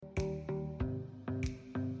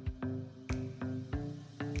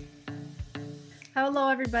Hello,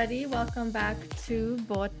 everybody. Welcome back to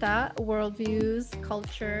Bota Worldviews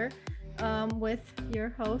Culture with your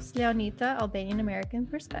host, Leonita, Albanian American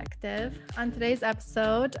Perspective. On today's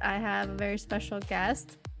episode, I have a very special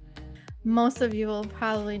guest. Most of you will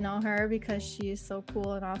probably know her because she's so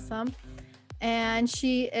cool and awesome. And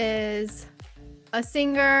she is a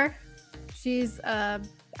singer. She's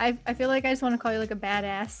I feel like I just want to call you like a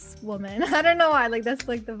badass woman. I don't know why. Like that's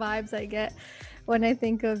like the vibes I get when I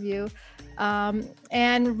think of you.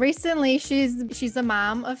 And recently she's a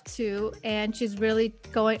mom of two, and she's really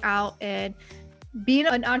going out and being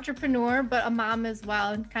an entrepreneur, but a mom as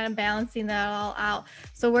well, and kind of balancing that all out.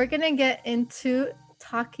 So we're gonna get into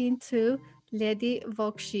talking to Lady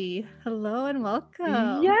Vokshi. Hello and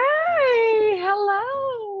welcome. Yay!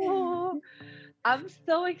 Hello! I'm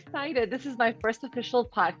so excited. This is my first official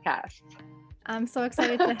podcast. I'm so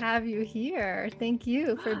excited to have you here. Thank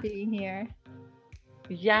you for being here.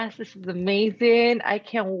 Yes, this is amazing. I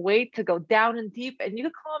can't wait to go down and deep, and you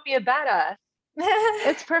can call me a badass.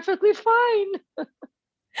 It's perfectly fine.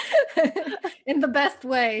 In the best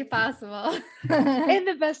way possible. In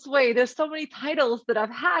the best way. There's so many titles that I've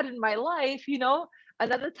had in my life,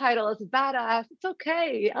 Another title is badass. It's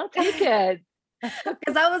okay. I'll take it.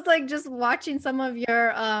 Because I was like just watching some of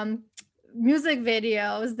your music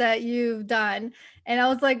videos that you've done, and I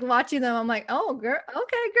was like watching them. I'm like, oh, girl,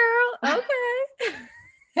 okay.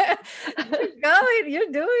 You're going,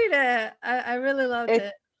 you're doing it. I really loved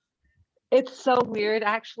it. It's so weird,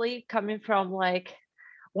 actually, coming from like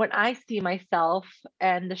when I see myself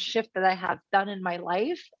and the shift that I have done in my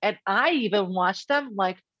life, and I even watch them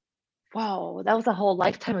like, whoa, that was a whole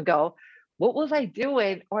lifetime ago. What was I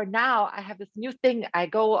doing? Or now I have this new thing. I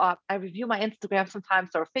go up, I review my Instagram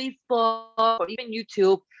sometimes, or Facebook, or even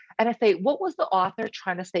YouTube, and I say, what was the author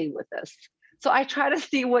trying to say with this? So I try to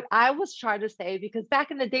see what I was trying to say, because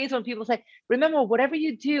back in the days when people say, remember, whatever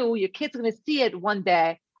you do, your kids are going to see it one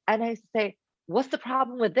day. And I say, what's the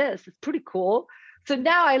problem with this? It's pretty cool. So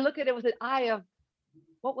now I look at it with an eye of,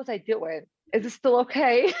 what was I doing? Is it still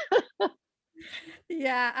okay?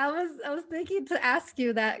 Yeah, I was thinking to ask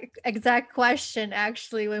you that exact question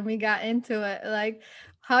actually when we got into it. Like,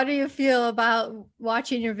 how do you feel about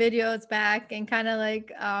watching your videos back and kind of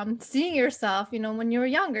like seeing yourself, when you were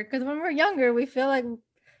younger? Because when we're younger, we feel like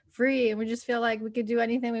free and we just feel like we could do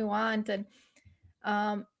anything we want. And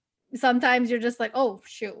um, sometimes you're just like, oh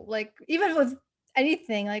shoot, like even with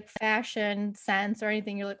anything like fashion sense or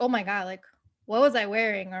anything, you're like, oh my God, like what was I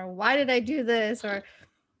wearing, or why did I do this? Or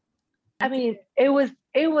I mean, it was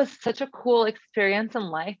such a cool experience in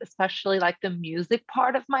life, especially like the music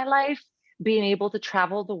part of my life, being able to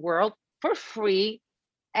travel the world for free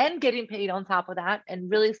and getting paid on top of that,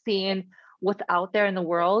 and really seeing what's out there in the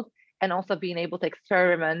world, and also being able to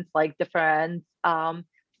experiment like different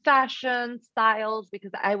fashion styles,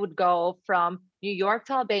 because I would go from New York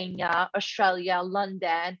to Albania, Australia,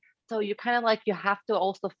 London. So you kind of like you have to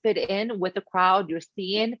also fit in with the crowd you're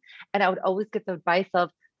seeing. And I would always get the advice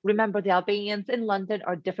of, remember, the Albanians in London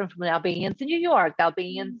are different from the Albanians in New York. The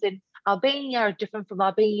Albanians in Albania are different from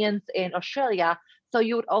Albanians in Australia. So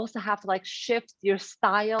you would also have to like shift your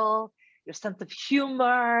style, your sense of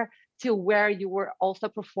humor to where you were also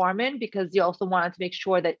performing, because you also wanted to make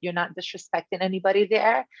sure that you're not disrespecting anybody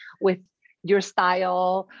there with your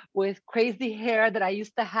style, with crazy hair that I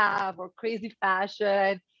used to have, or crazy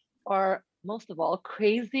fashion, or most of all,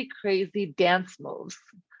 crazy, crazy dance moves.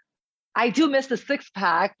 I do miss the six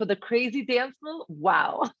pack, but the crazy dance move,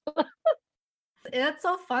 wow. That's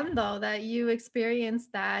so fun though that you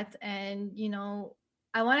experienced that. And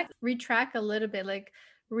I want to retrack a little bit, like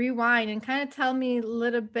rewind and kind of tell me a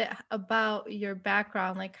little bit about your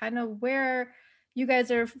background, like kind of where you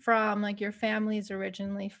guys are from, like your family's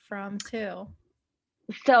originally from too.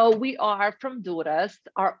 So we are from Duras.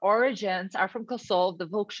 Our origins are from Kosovo, the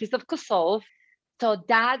Vukshis of Kosovo. So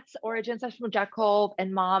dad's origins are from Jakov,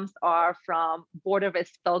 and mom's are from border with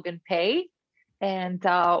Stogan Pay. And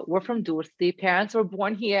we're from Dursi. Parents were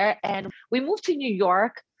born here, and we moved to New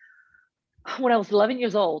York when I was 11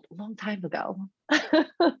 years old, a long time ago.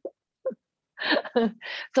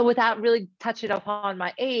 So without really touching upon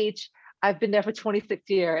my age, I've been there for 26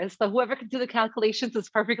 years. So whoever can do the calculations is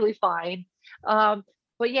perfectly fine. Um,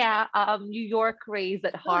 but yeah, New York raised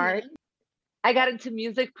at Oh yeah. heart. I got into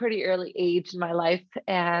music pretty early age in my life,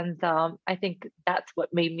 and I think that's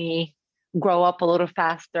what made me grow up a little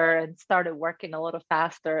faster and started working a little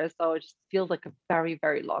faster. So it just feels like a very,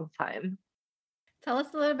 very long time. Tell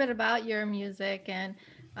us a little bit about your music and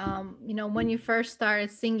when you first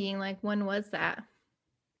started singing, like when was that?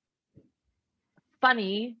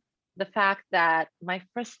 Funny, the fact that my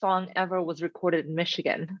first song ever was recorded in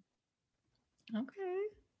Michigan. Okay.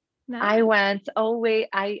 I Nice. went, oh wait,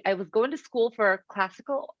 I was going to school for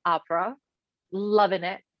classical opera, loving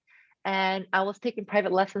it. And I was taking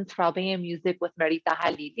private lessons for Albanian music with Merita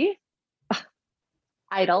Halili,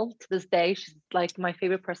 idol to this day. She's like my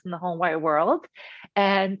favorite person in the whole wide world.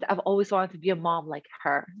 And I've always wanted to be a mom like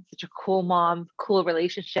her. Such a cool mom, cool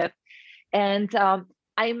relationship. And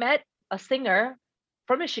I met a singer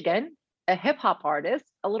from Michigan, a hip hop artist,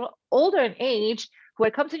 a little older in age, who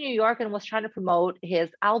had come to New York and was trying to promote his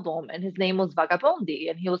album. And his name was Vagabondi,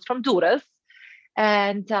 and he was from Duras.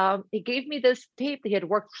 And he gave me this tape that he had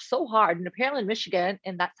worked so hard. And apparently in Michigan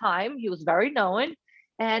in that time, he was very known.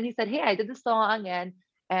 And he said, hey, I did the song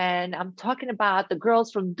and I'm talking about the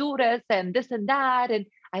girls from Duras and this and that. And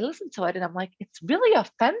I listened to it and I'm like, it's really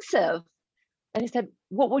offensive. And he said,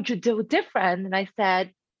 what would you do different? And I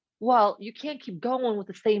said, well, you can't keep going with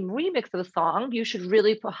the same remix of the song. You should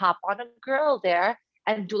really put hop on a girl there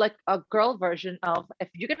and do like a girl version of, if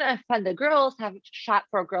you're going to offend the girls, have a shot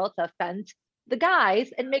for a girl to offend the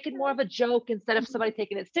guys and make it more of a joke instead of somebody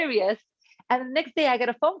taking it serious. And the next day I get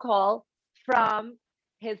a phone call from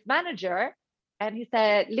his manager and he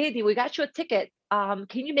said, lady, we got you a ticket. Can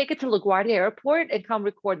you make it to LaGuardia Airport and come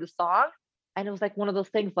record the song? And it was like one of those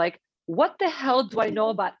things like, what the hell do I know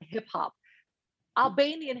about hip hop?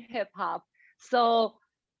 Albanian hip hop. So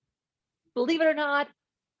believe it or not,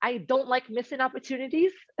 I don't like missing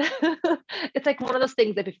opportunities. It's like one of those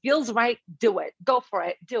things. If it feels right, do it. Go for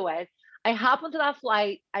it. Do it. I hop onto that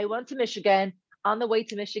flight. I went to Michigan. On the way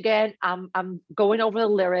to Michigan, I'm going over the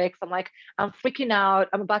lyrics. I'm like, I'm freaking out.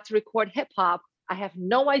 I'm about to record hip hop. I have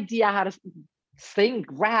no idea how to sing,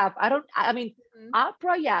 rap. I mean,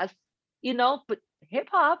 opera, yes, but hip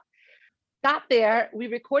hop. Got there. We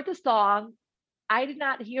record the song. I did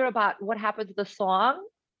not hear about what happened to the song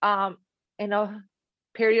in a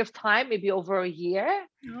period of time, maybe over a year.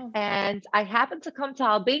 Oh. And I happened to come to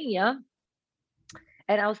Albania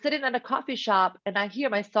and I was sitting at a coffee shop and I hear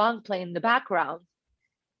my song playing in the background.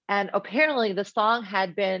 And apparently the song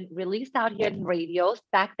had been released out here in radios.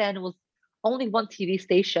 Back then it was only one TV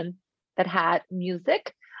station that had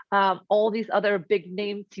music. All these other big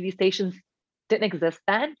name TV stations didn't exist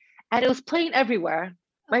then. And it was playing everywhere.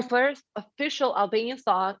 My first official Albanian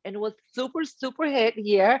song, and it was super, super hit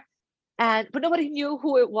here. But nobody knew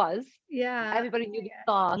who it was. Yeah. Everybody knew the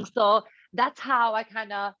song. So that's how I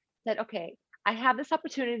kind of said, okay, I have this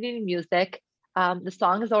opportunity in music. The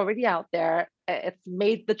song is already out there. It's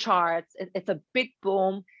made the charts. It's a big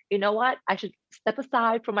boom. You know what? I should step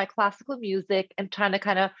aside from my classical music and trying to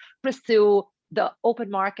kind of pursue the open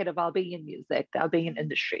market of Albanian music, the Albanian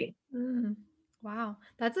industry. Mm. Wow,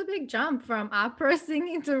 that's a big jump from opera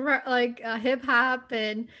singing to like hip hop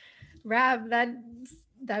and rap.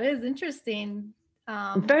 That is interesting.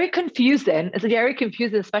 Very confusing. It's very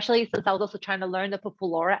confusing, especially since I was also trying to learn the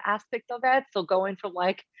popolora aspect of it. So going from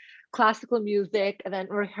like classical music and then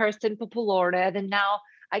rehearsing popolora, and then now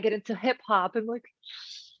I get into hip hop. I'm like,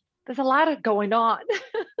 there's a lot of going on.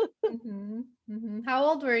 How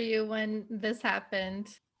old were you when this happened?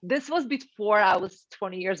 This was before I was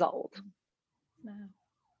 20 years old.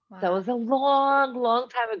 Wow. That was a long, long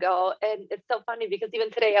time ago. And it's so funny because even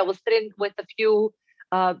today I was sitting with a few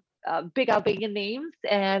big Albanian names,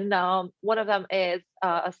 and one of them is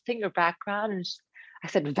a singer background. And I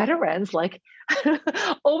said, veterans, like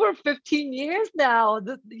over 15 years now.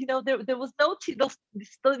 There was no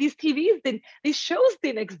these TVs, these shows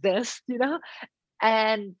didn't exist,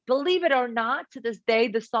 And believe it or not, to this day,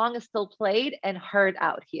 the song is still played and heard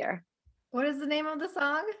out here. What is the name of the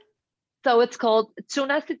song? So it's called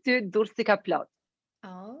Çuna si ty Dursika Plot.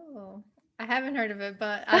 Oh, I haven't heard of it,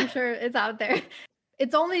 but I'm sure it's out there.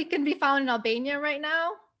 It's only can be found in Albania right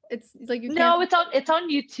now. It's like you can't. No, it's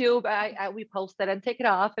on YouTube. We post it and take it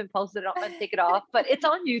off and post it and take it off, but it's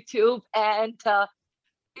on YouTube. And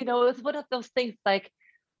it's one of those things like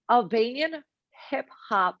Albanian hip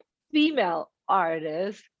hop female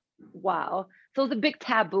artists. Wow. So it was a big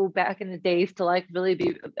taboo back in the days to like really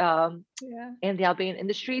be in the Albanian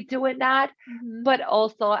industry doing that. But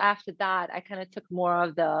also after that, I kind of took more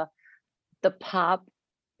of the pop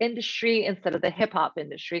industry instead of the hip hop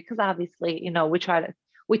industry, because obviously,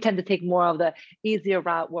 we tend to take more of the easier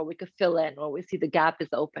route where we could fill in or we see the gap is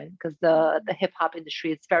open, because the hip hop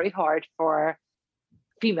industry is very hard for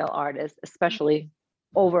female artists, especially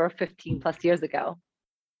over 15 plus years ago.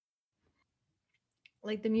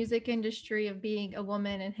 Like the music industry of being a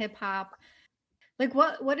woman in hip hop, like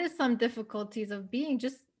what is some difficulties of being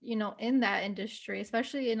just in that industry,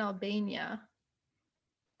 especially in Albania?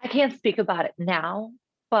 I can't speak about it now,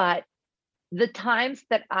 but the times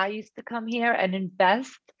that I used to come here and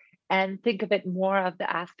invest and think of it more of the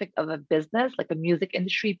aspect of a business, like a music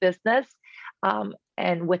industry business.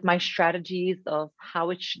 And with my strategies of how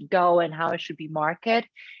it should go and how it should be marketed,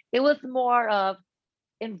 it was more of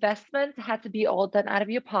investment had to be all done out of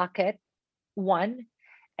your pocket, one.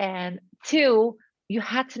 And two, you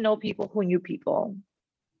had to know people who knew people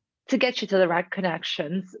to get you to the right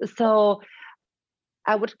connections. So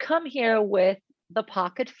I would come here with the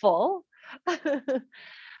pocket full.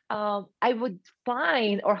 I would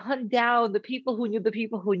find or hunt down the people who knew the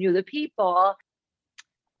people who knew the people.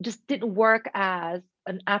 Just didn't work as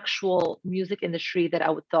an actual music industry that I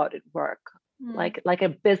would thought it'd work. Mm. Like a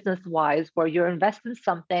business wise, where you're investing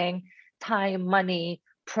something, time, money,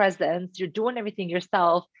 presence, you're doing everything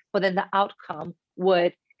yourself, but then the outcome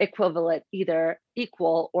would equivalent either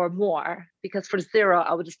equal or more. Because for zero,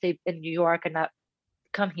 I would just stay in New York and not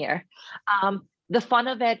come here. The fun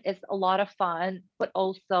of it is a lot of fun, but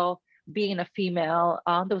also being a female,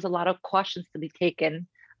 there was a lot of questions to be taken.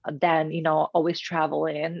 Then, always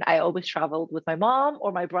traveling. I always traveled with my mom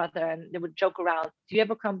or my brother, and they would joke around, "Do you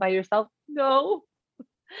ever come by yourself?" No.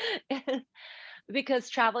 Because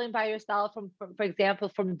traveling by yourself from for example,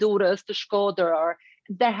 from Durrës to Shkodër, or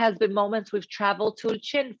there has been moments we've traveled to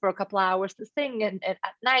Chin for a couple of hours to sing and at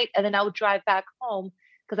night, and then I would drive back home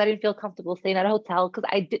because I didn't feel comfortable staying at a hotel because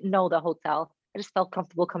I didn't know the hotel. I just felt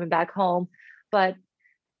comfortable coming back home. But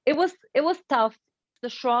it was tough. The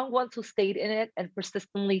strong ones who stayed in it and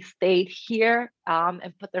persistently stayed here,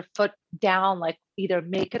 and put their foot down, like either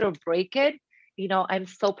make it or break it. I'm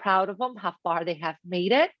so proud of them, how far they have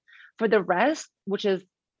made it. For the rest, which is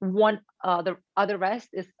the other rest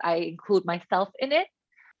is I include myself in it,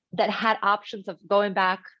 that had options of going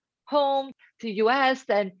back home to US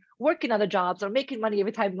and working other jobs or making money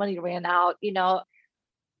every time money ran out.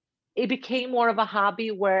 It became more of a hobby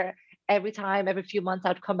where every few months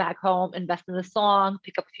I'd come back home, invest in a song,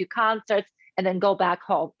 pick up a few concerts, and then go back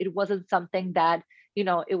home. It wasn't something that,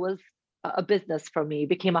 it was a business for me. It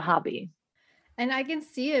became a hobby. And I can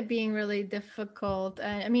see it being really difficult.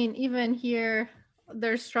 And I mean, even here,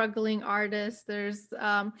 there's struggling artists, there's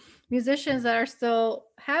musicians that are still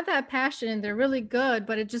have that passion and they're really good,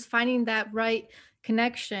 but it's just finding that right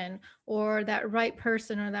connection or that right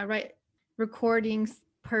person or that right recording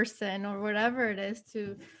person or whatever it is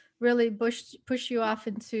to really push you off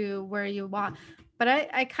into where you want. But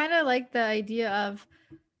I kind of like the idea of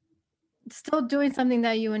still doing something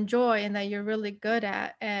that you enjoy and that you're really good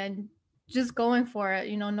at and just going for it,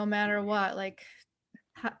 no matter what.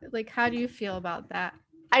 How do you feel about that?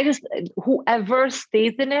 I just, whoever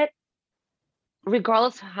stays in it,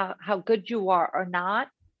 regardless of how good you are or not,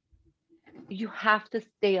 you have to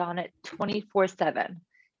stay on it 24/7.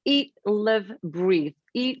 Eat, live, breathe.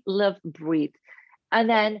 Eat, live, breathe. And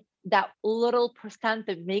then that little percent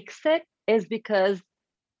that makes it is because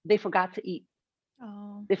they forgot to eat.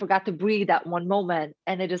 Oh. They forgot to breathe at one moment.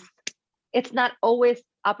 And it's not always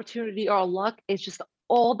opportunity or luck. It's just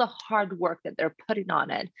all the hard work that they're putting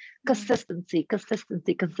on it. Consistency,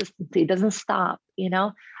 consistency, consistency. It doesn't stop.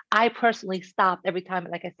 I personally stopped every time,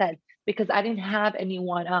 like I said, because I didn't have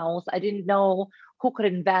anyone else. I didn't know who could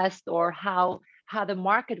invest or how the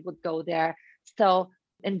market would go there. So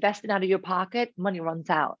investing out of your pocket, money runs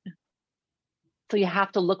out. So you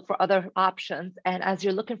have to look for other options. And as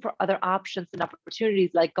you're looking for other options and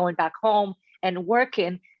opportunities, like going back home and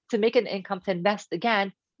working to make an income to invest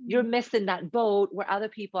again, you're missing that boat where other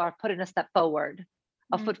people are putting a step forward,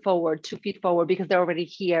 a foot forward, 2 feet forward, because they're already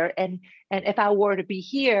here. And if I were to be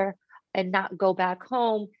here and not go back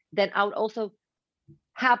home, then I would also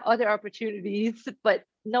have other opportunities, but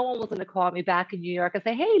no one was going to call me back in New York and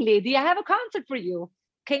say, "Hey, lady, I have a concert for you.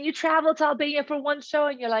 Can you travel to Albania for one show?"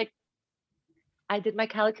 And you're like, I did my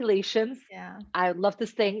calculations. Yeah. I would love to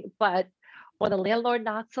sing, but when the landlord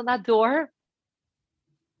knocks on that door,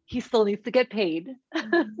 he still needs to get paid.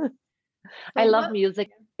 Mm-hmm. I love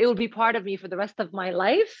music. It will be part of me for the rest of my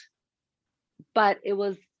life, but it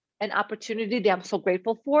was an opportunity that I'm so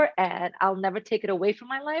grateful for, and I'll never take it away from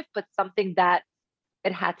my life, but something that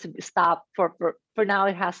it had to stop for now.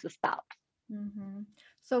 It has to stop. Mm-hmm.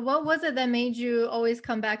 So what was it that made you always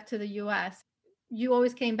come back to the US? You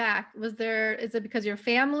always came back. Is it because your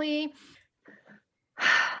family?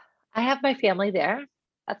 I have my family there.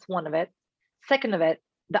 That's one of it. Second of it,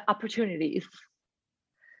 the opportunities.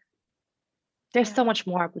 There's so much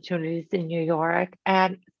more opportunities in New York.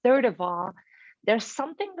 And third of all, there's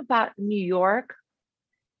something about New York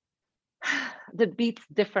that beats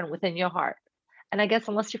different within your heart. And I guess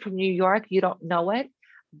unless you're from New York, you don't know it.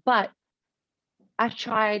 But I've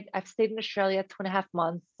stayed in Australia 2.5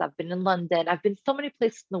 months. I've been in London. I've been so many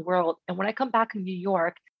places in the world. And when I come back in New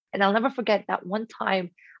York, And I'll never forget that one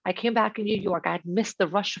time I came back in New York. I had missed the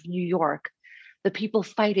rush of New York, the people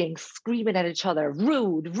fighting, screaming at each other,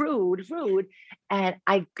 rude, rude, rude. And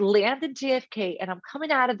I land in JFK and I'm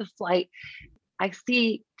coming out of the flight. I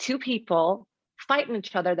see two people fighting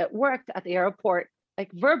each other that worked at the airport,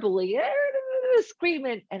 like verbally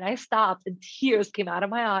screaming. And I stopped and tears came out of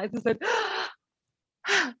my eyes. I said,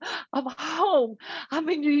 I'm home. I'm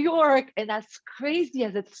in New York. And as crazy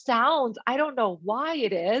as it sounds, I don't know why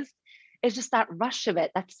it is. It's just that rush of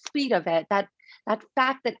it, that speed of it, that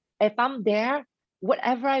fact that if I'm there,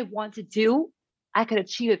 whatever I want to do, I could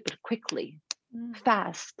achieve it, but quickly,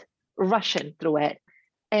 fast, rushing through it.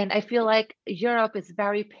 And I feel like Europe is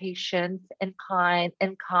very patient and kind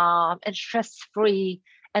and calm and stress-free.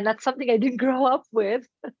 And that's something I didn't grow up with.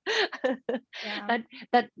 Yeah.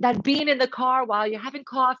 that being in the car while you're having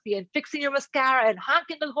coffee and fixing your mascara and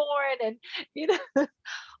honking the horn and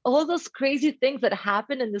all those crazy things that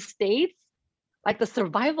happen in the States, like the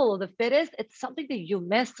survival of the fittest, it's something that you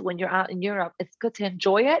miss when you're out in Europe. It's good to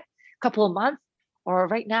enjoy it a couple of months. Or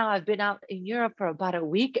right now, I've been out in Europe for about a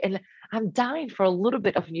week and I'm dying for a little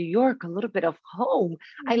bit of New York, a little bit of home.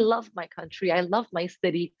 I love my country. I love my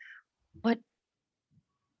city, but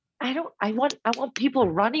I want people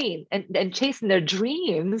running and chasing their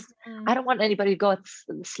dreams. I don't want anybody to go at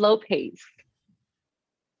slow pace.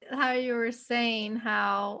 How you were saying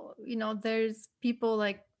how, there's people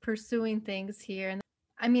like pursuing things here. And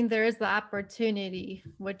I mean, there is the opportunity,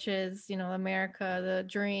 which is, America, the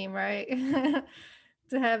dream, right?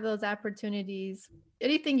 To have those opportunities.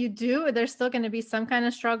 Anything you do, there's still going to be some kind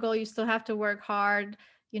of struggle. You still have to work hard,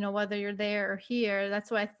 whether you're there or here.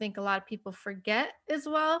 That's what I think a lot of people forget as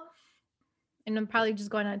well. And I'm probably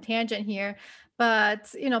just going on a tangent here,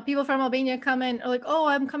 but people from Albania come in like, oh,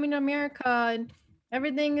 I'm coming to America and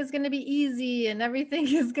everything is going to be easy and everything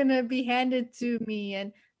is going to be handed to me.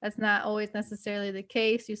 And that's not always necessarily the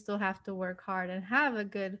case. You still have to work hard and have a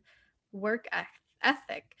good work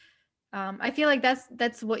ethic. I feel like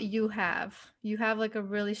that's what you have. You have like a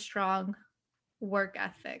really strong work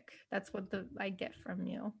ethic. That's what I get from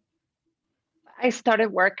you. I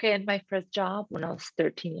started working my first job when I was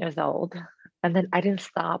 13 years old, and then I didn't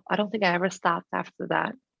stop. I don't think I ever stopped after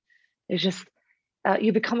that. It's just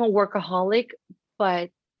you become a workaholic, but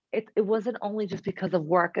it wasn't only just because of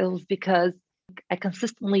work. It was because I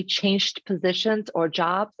consistently changed positions or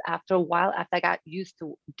jobs after a while, after I got used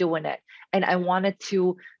to doing it. And I wanted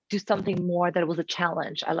to do something more that was a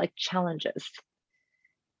challenge. I like challenges.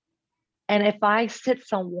 And if I sit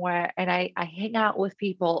somewhere and I hang out with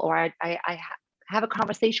people or I have a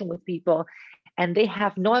conversation with people and they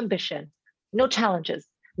have no ambition, no challenges,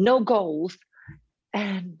 no goals,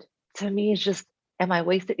 and to me, it's just, am I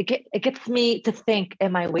wasted? It gets me to think,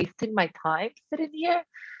 am I wasting my time sitting here?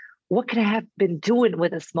 What could I have been doing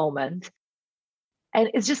with this moment?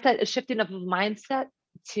 And it's just that a shifting of mindset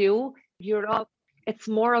to Europe. It's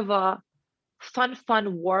more of a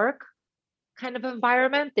fun work kind of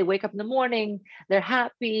environment. They wake up in the morning, they're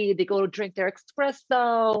happy, they go to drink their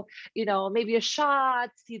espresso, maybe a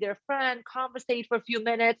shot, see their friend, conversate for a few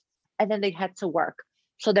minutes, and then they head to work.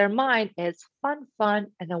 So their mind is fun,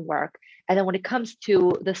 and then work. And then when it comes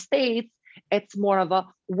to the States, it's more of a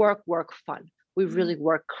work, fun. We really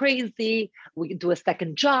work crazy. We do a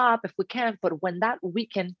second job if we can. But when that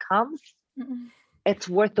weekend comes, it's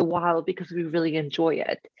worth the while because we really enjoy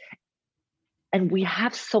it. And we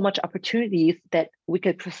have so much opportunities that we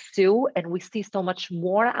could pursue, and we see so much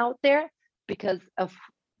more out there because of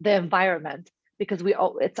the environment, because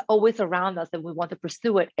it's always around us and we want to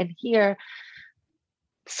pursue it. And here,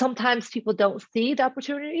 sometimes people don't see the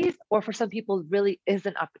opportunities, or for some people, it really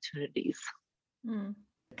isn't opportunities.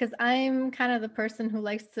 Because I'm kind of the person who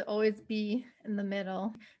likes to always be in the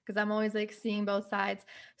middle, because I'm always like seeing both sides.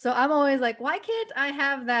 So I'm always like, why can't I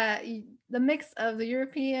have the mix of the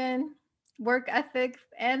European work ethic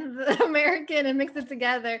and the American and mix it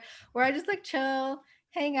together, where I just like chill,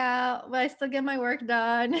 hang out, but I still get my work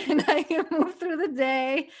done and I can move through the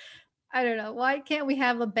day. I don't know. Why can't we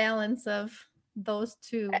have a balance of those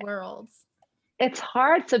two worlds? It's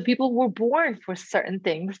hard. Some people were born for certain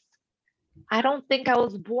things. I don't think I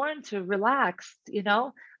was born to relax.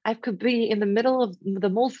 I could be in the middle of the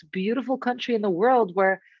most beautiful country in the world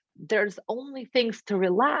where there's only things to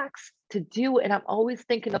relax, to do, and I'm always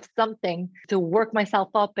thinking of something to work myself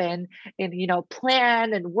up in and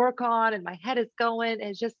plan and work on, and my head is going.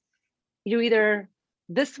 It's just, you're either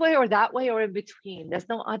this way or that way or in between. There's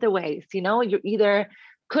no other ways. You either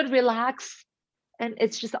could relax And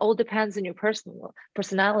it's just all depends on your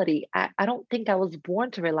personality. I don't think I was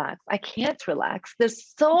born to relax. I can't relax.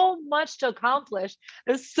 There's so much to accomplish.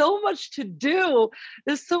 There's so much to do.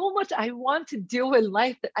 There's so much I want to do in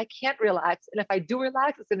life that I can't relax. And if I do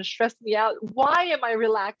relax, it's going to stress me out. Why am I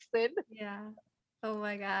relaxing? Yeah. Oh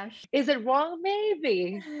my gosh. Is it wrong?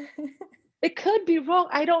 Maybe. It could be wrong.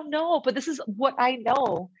 I don't know, but this is what I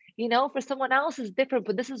know. For someone else is different,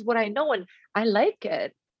 but this is what I know, and I like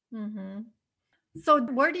it. Mm-hmm. So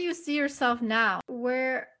where do you see yourself now?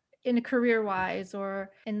 Where in career wise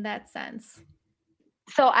or in that sense?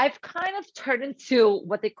 So I've kind of turned into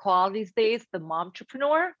what they call these days the mom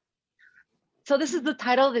entrepreneur. So this is the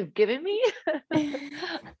title they've given me.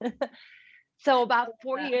 So about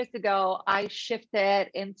 4 years ago, I shifted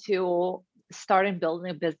into starting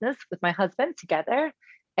building a business with my husband together.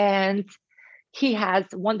 And he has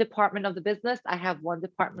one department of the business. I have one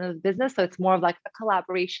department of the business. So it's more of like a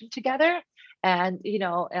collaboration together. And,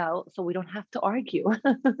 so we don't have to argue.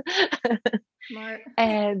 Smart.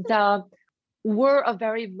 And we're a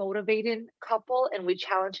very motivating couple and we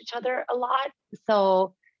challenge each other a lot.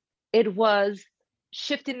 So it was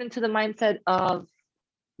shifting into the mindset of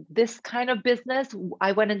this kind of business.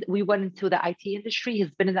 We went into the IT industry.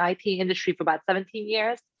 He's been in the IT industry for about 17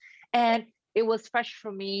 years. And it was fresh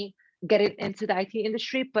for me getting into the IT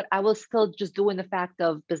industry, but I was still just doing the fact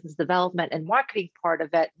of business development and marketing part of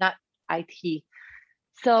it, not IT.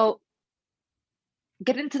 So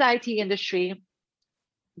get into the IT industry,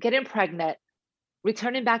 getting pregnant,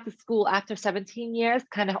 returning back to school after 17 years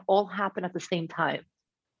kind of all happened at the same time.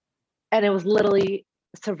 And it was literally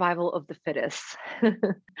survival of the fittest. Wow.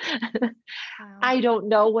 I don't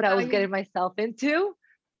know what I was getting myself into,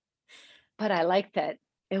 but I liked it.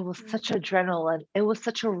 It was such adrenaline. It was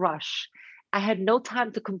such a rush. I had no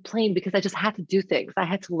time to complain because I just had to do things. I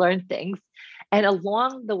had to learn things. And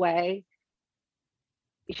along the way,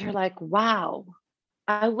 you're like, wow,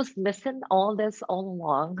 I was missing all this all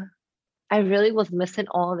along. I really was missing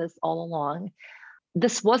all this all along.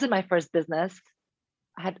 This wasn't my first business.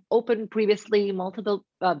 I had opened previously multiple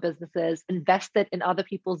businesses, invested in other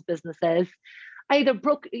people's businesses. I either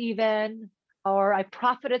broke even or I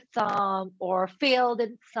profited some or failed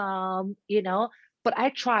in some, but I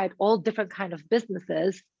tried all different kind of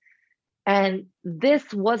businesses. And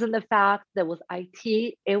this wasn't the fact that was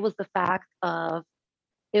IT. It was the fact of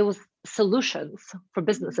it was solutions for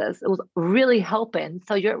businesses. It was really helping.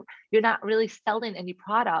 So you're not really selling any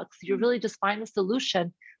products. You're really just finding a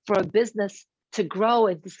solution for a business to grow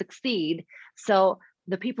and to succeed. So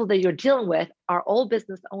the people that you're dealing with are all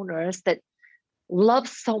business owners that love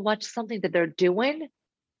so much something that they're doing,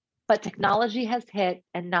 but technology has hit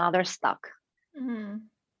and now they're stuck.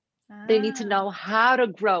 Mm-hmm. They need to know how to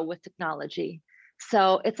grow with technology.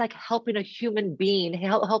 So it's like helping a human being,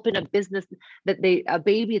 helping a business a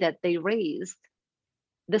baby that they raised.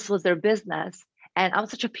 This was their business. And I'm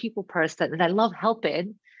such a people person and I love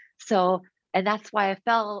helping. So, and that's why I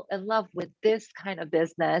fell in love with this kind of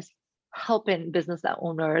business, helping business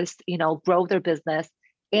owners, grow their business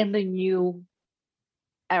in the new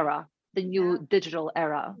era, the new digital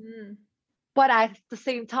era. Mm. But at the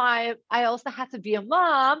same time, I also had to be a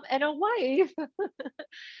mom and a wife.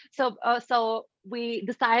 So we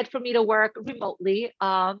decided for me to work remotely,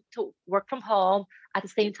 to work from home at the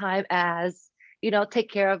same time as,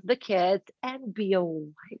 take care of the kids and be a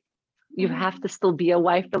wife. You have to still be a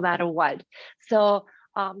wife no matter what. So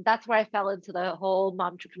that's where I fell into the whole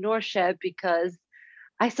mom entrepreneurship because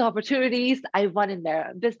I saw opportunities. I went in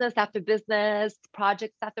there, business after business,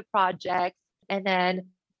 projects after projects, and then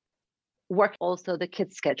work also the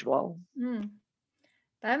kids' schedule.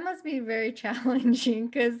 That must be very challenging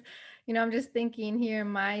because, I'm just thinking here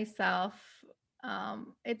myself.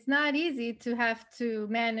 It's not easy to have to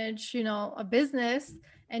manage, a business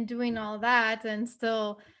and doing all that and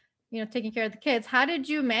still, taking care of the kids. How did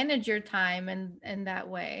you manage your time in that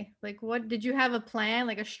way? Like, what did you have a plan,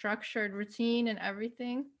 like a structured routine and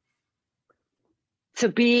everything? To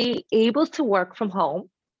be able to work from home,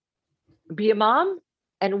 be a mom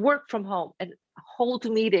and work from home and hold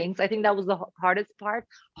meetings. I think that was the hardest part,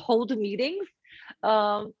 hold meetings.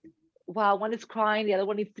 While one is crying, the other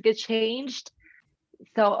one needs to get changed.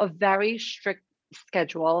 So a very strict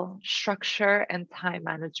schedule, structure, and time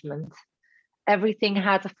management. Everything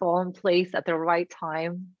had to fall in place at the right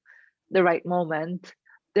time, the right moment.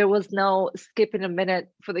 There was no skipping a minute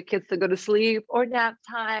for the kids to go to sleep or nap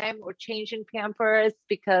time or changing Pampers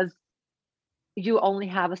because you only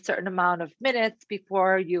have a certain amount of minutes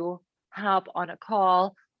before you hop on a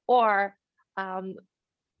call, or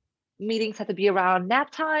meetings have to be around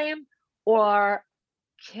nap time or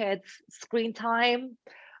kids screen time,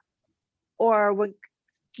 or when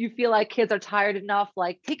you feel like kids are tired enough,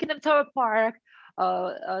 like taking them to a park,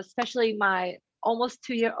 especially my almost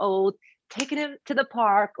 2-year-old, taking him to the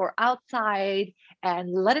park or outside and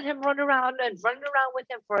letting him run around and running around with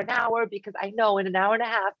him for an hour, because I know in an hour and a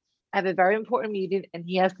half, I have a very important meeting and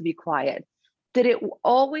he has to be quiet. Did it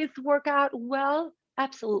always work out well?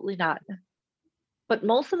 Absolutely not. But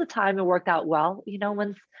most of the time it worked out well.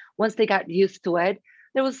 Once they got used to it,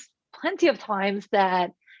 there was plenty of times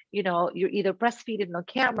that, you're either breastfeeding on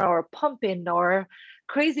camera or pumping, or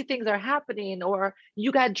crazy things are happening, or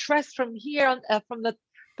you got dressed from here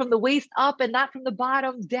from the waist up and not from the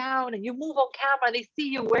bottom down, and you move on camera and they see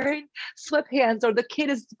you wearing sweatpants, or the kid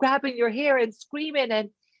is grabbing your hair and screaming, and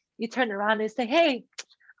you turn around and say, hey,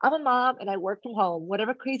 I'm a mom and I work from home.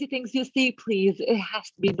 Whatever crazy things you see, please, it has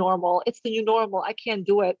to be normal. It's the new normal. I can't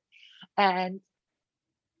do it. And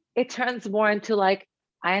it turns more into like,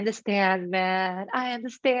 I understand, man. I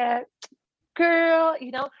understand, girl.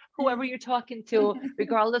 Whoever you're talking to,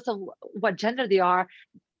 regardless of what gender they are,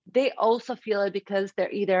 they also feel it, because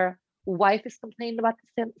they're either wife is complaining about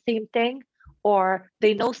the same thing, or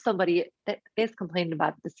they know somebody that is complaining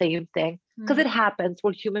about the same thing, because it happens.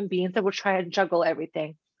 We're human beings and we're trying to juggle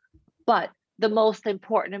everything. But the most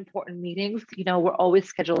important meetings, were always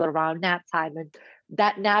scheduled around nap time, and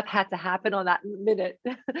that nap had to happen on that minute.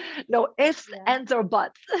 No ifs, ands, or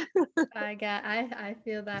buts. I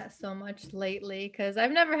feel that so much lately, because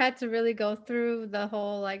I've never had to really go through the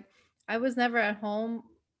whole, like, I was never at home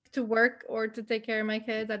to work or to take care of my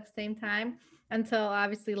kids at the same time until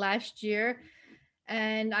obviously last year.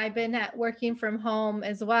 And I've been working from home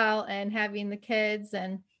as well and having the kids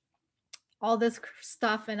and all this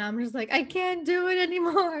stuff. And I'm just like, I can't do it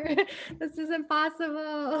anymore. This is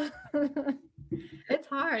impossible. It's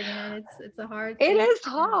hard, man. It's a hard thing. It is to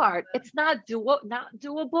hard. It's not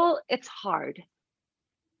doable. It's hard.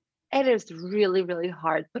 It is really, really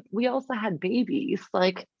hard. But we also had babies.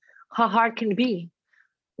 Like, how hard can it be?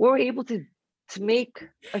 We're able to make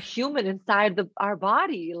a human inside our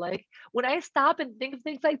body. Like, when I stop and think of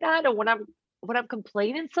things like that, or when I'm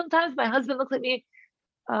complaining, sometimes my husband looks at me,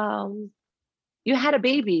 you had a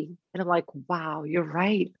baby. And I'm like, wow, you're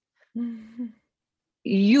right.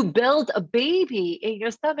 You build a baby in your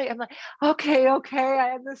stomach. I'm like, okay,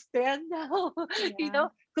 I understand now.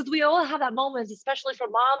 Because we all have that moment, especially for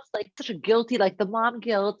moms, like such a guilty, like the mom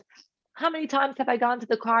guilt. How many times have I gone to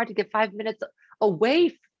the car to get 5 minutes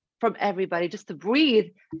away from everybody just to breathe?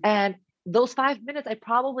 And those 5 minutes, I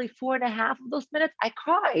probably 4.5 of those minutes, I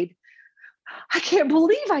cried. I can't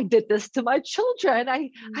believe I did this to my children. I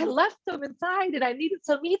left them inside and I needed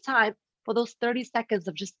some me time for those 30 seconds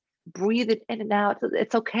of just breathing in and out.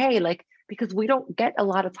 It's okay, like, because we don't get a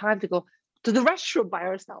lot of time to go to the restroom by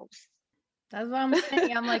ourselves. That's what I'm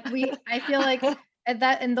saying. I'm like, I feel like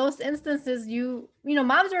in those instances,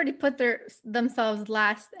 moms already put themselves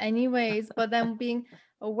last anyways, but then being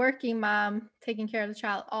a working mom, taking care of the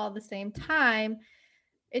child all at the same time,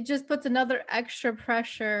 it just puts another extra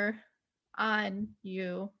pressure on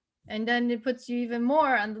you. And then it puts you even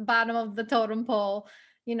more on the bottom of the totem pole,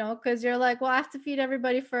 because you're like, well, I have to feed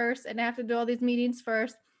everybody first and I have to do all these meetings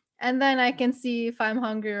first. And then I can see if I'm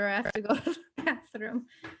hungry or I have to go to the bathroom.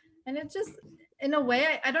 And it just, in a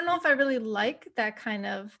way, I don't know if I really like that kind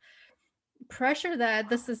of pressure that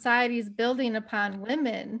the society is building upon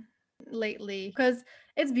women lately, because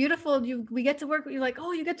it's beautiful. We get to work. You're like,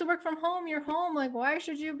 oh, you get to work from home. You're home. Like, why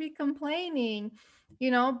should you be complaining?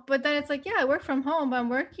 But then it's like, yeah, I work from home, but I'm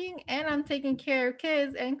working and I'm taking care of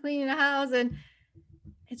kids and cleaning the house. And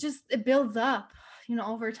it builds up,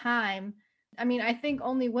 over time. I mean, I think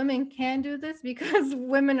only women can do this because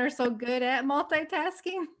women are so good at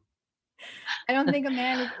multitasking. I don't think a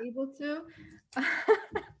man is able to.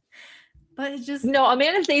 But it's just... No, a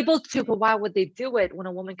man is able to, but why would they do it when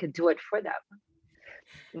a woman could do it for them?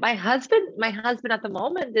 My husband at the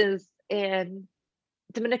moment is in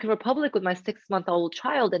Dominican Republic with my 6-month-old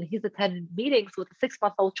child, and he's attending meetings with a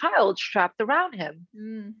 6-month-old child strapped around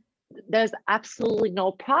him. There's absolutely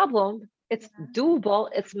no problem. It's doable.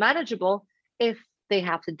 It's manageable if they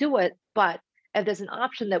have to do it. But if there's an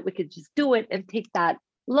option that we could just do it and take that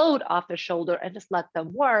load off their shoulder and just let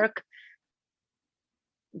them work,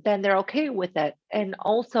 then they're okay with it. And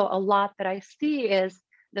also a lot that I see is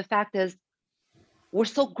the fact is we're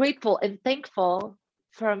so grateful and thankful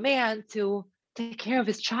for a man to take care of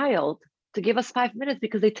his child, to give us 5 minutes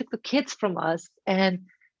because they took the kids from us. And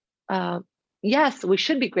yes, we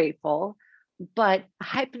should be grateful, but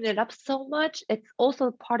hyping it up so much, it's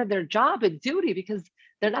also part of their job and duty because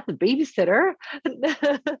they're not the babysitter.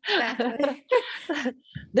 Exactly.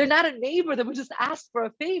 They're not a neighbor that would just ask for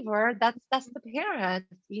a favor. That's the parent,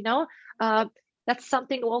 you know. That's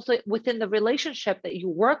something also within the relationship that you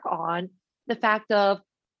work on. The fact of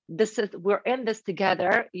this is we're in this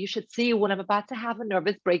together. You should see when I'm about to have a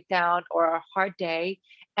nervous breakdown or a hard day,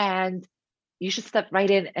 and you should step right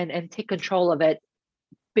in and take control of it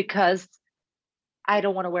because I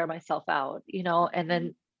don't want to wear myself out, you know, and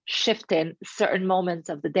then shift in certain moments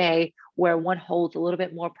of the day where one holds a little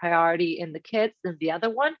bit more priority in the kids than the other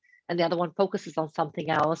one, and the other one focuses on something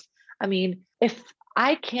else. I mean, if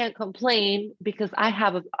I can't complain because I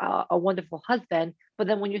have a wonderful husband, but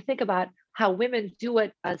then when you think about how women do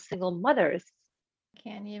it as single mothers,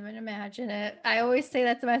 Can't even imagine it. I always say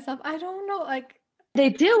that to myself. I don't know, like, they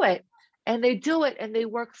do it and they do it and they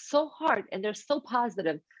work so hard and they're so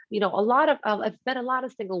positive. You know, a lot of I've met a lot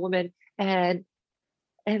of single women, and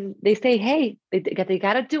they say, hey, they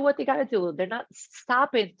got to do what they got to do. They're not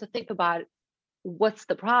stopping to think about what's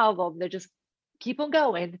the problem. They're just keep on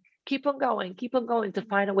going, keep on going, keep on going to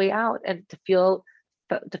find a way out and to feel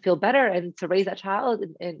better and to raise that child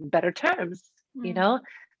in better terms. You mm, know,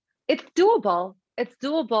 it's doable. It's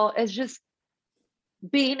doable. It's just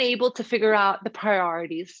being able to figure out the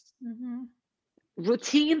priorities. mhm.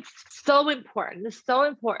 Routines so important. It's so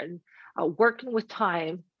important. Working with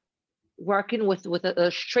time, working with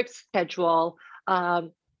a strict schedule,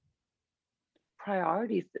 um,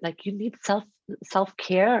 priorities. Like you need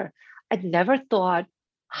self-care. I'd never thought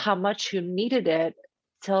how much you needed it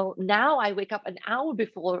till now. I wake up an hour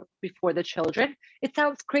before the children. It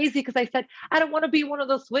sounds crazy because I said I don't want to be one of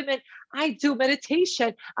those women. I do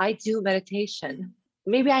meditation. I do meditation.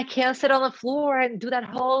 Maybe I can't sit on the floor and do that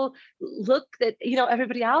whole look that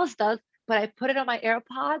everybody else does, but I put it on my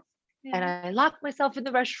AirPods and Yeah. I lock myself in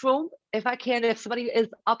the restroom if I can, if somebody is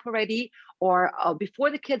up already, or before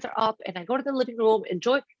the kids are up, and I go to the living room,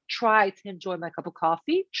 try to enjoy my cup of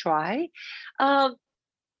coffee, um,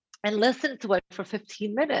 and listen to it for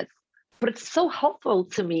 15 minutes. But it's so helpful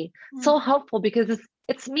to me, so Mm, helpful because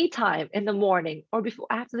it's me time in the morning or before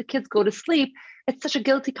after the kids go to sleep. It's such a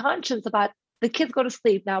guilty conscience about the kids go to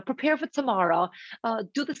sleep now, prepare for tomorrow,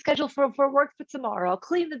 do the schedule for work for tomorrow,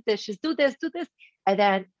 clean the dishes, do this. And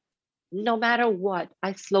then no matter what,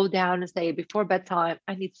 I slow down and say before bedtime,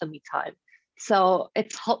 I need some me time. So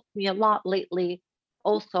it's helped me a lot lately.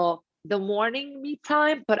 Also, the morning me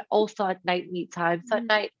time, but also at night me time. So at mm.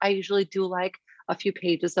 night, I usually do like a few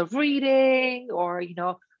pages of reading or,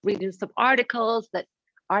 reading some articles that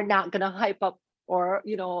are not going to hype up or,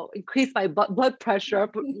 increase my blood pressure,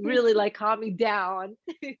 but really like calm me down.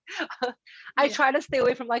 I Yeah. try to stay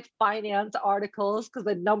away from like finance articles because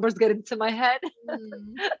the numbers get into my head.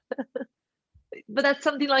 Mm. But that's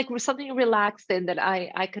something relaxing that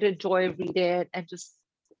I could enjoy read it and just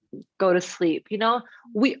go to sleep.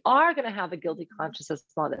 We are gonna have a guilty conscience as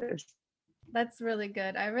mothers. That's really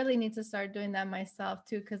good. I really need to start doing that myself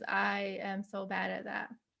too, because I am so bad at that.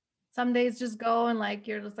 Some days just go and like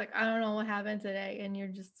you're just like, I don't know what happened today, and you're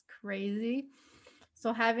just crazy.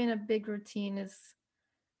 So having a big routine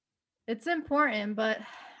it's important, but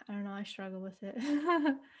I don't know, I struggle with it.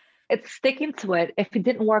 It's sticking to it. If it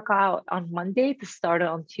didn't work out on Monday, to start it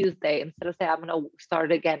on Tuesday instead of say I'm gonna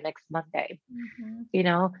start it again next Monday. Mhm. You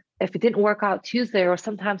know, if it didn't work out Tuesday, or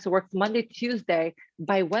sometimes it works Monday, Tuesday,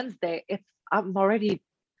 by Wednesday, I'm already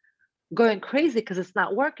going crazy because it's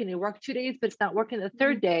not working. It worked 2 days, but it's not working the Mhm.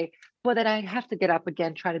 third day. But then I have to get up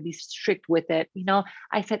again, try to be strict with it.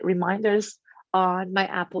 I set reminders on my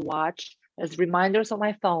Apple Watch, as reminders on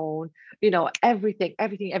my phone, everything,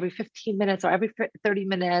 every 15 minutes or every 30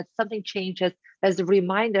 minutes, something changes as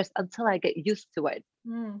reminders until I get used to it.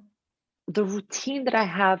 Mm. The routine that I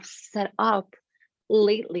have set up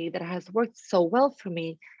lately that has worked so well for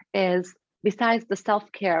me is, besides the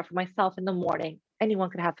self-care for myself in the morning, anyone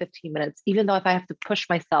could have 15 minutes, even though if I have to push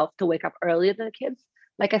myself to wake up earlier than the kids,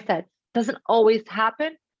 like I said, doesn't always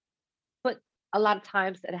happen, but a lot of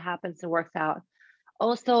times it happens and works out.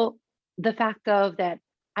 Also, the fact of that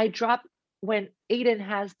I drop when Aiden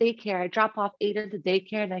has daycare, I drop off Aiden to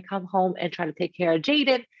daycare and I come home and try to take care of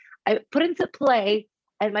Jaden. I put into play,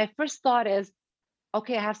 and my first thought is,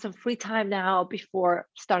 okay, I have some free time now before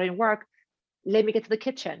starting work. Let me get to the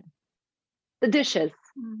kitchen, the dishes,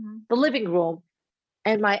 Mhm. the living room,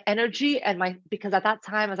 and my energy because at that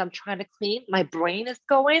time, as I'm trying to clean, my brain is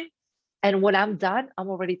going. And when I'm done, I'm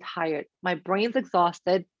already tired. My brain's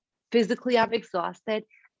exhausted. Physically, I'm exhausted.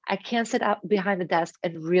 I can't sit up behind the desk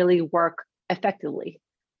and really work effectively.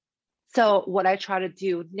 So what I try to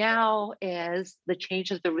do now is the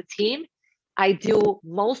change of the routine I do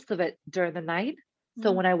most of it during the night.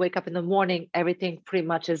 So when I wake up in the morning, everything pretty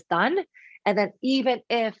much is done. And then even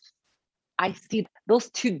if I see those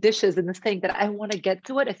 2 dishes in the sink that I want to get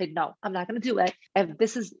to it, I say, no, I'm not going to do it. If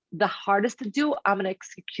this is the hardest to do, I'm going to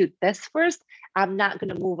execute this first. I'm not going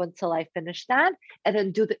to move until I finish that and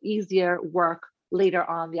then do the easier work later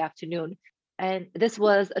on in the afternoon. And this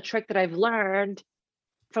was a trick that I've learned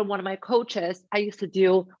from one of my coaches. I used to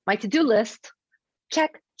do my to-do list,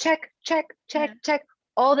 check, check, check, check, check,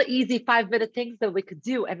 all the easy 5-minute things that we could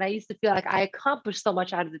do. And I used to feel like I accomplished so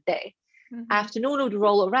much out of the day. Afternoon would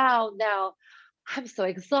roll around. Now I'm so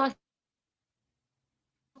exhausted.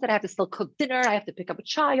 I have to still cook dinner. I have to pick up a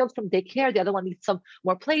child from daycare. The other one needs some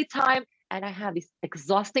more playtime. And I have these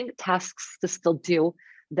exhausting tasks to still do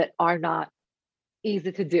that are not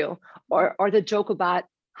easy to do. Or the joke about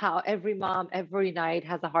how every mom every night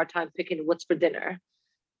has a hard time picking what's for dinner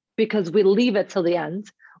because we leave it till the end.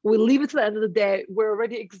 We leave it to the end of the day. We're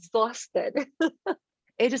already exhausted.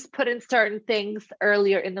 It just put in certain things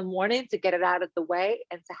earlier in the morning to get it out of the way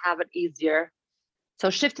and to have it easier.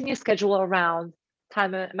 So shifting your schedule around,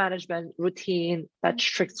 time management, routine, that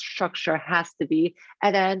strict structure has to be.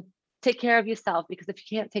 And then take care of yourself, because if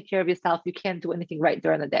you can't take care of yourself, you can't do anything right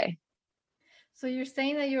during the day. So you're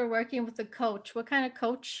saying that you're working with a coach. What kind of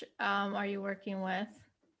coach are you working with?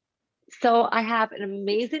 So I have an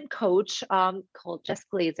amazing coach called Jess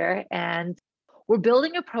Glazer, and we're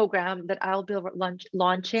building a program that I'll be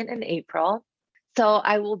launching in April. So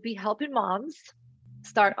I will be helping moms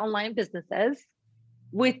start online businesses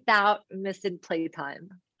without missing playtime.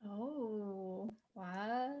 Oh,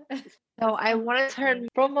 wow. So I want to turn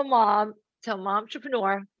from a mom to a mom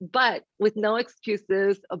entrepreneur, but with no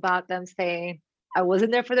excuses about them saying, I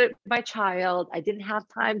wasn't there for my child. I didn't have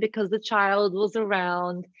time because the child was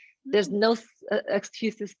around. There's no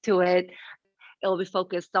excuses to it. It'll be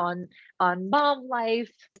focused on mom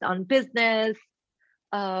life, on business.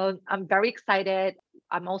 I'm very excited.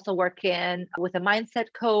 I'm also working with a mindset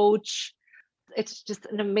coach. It's just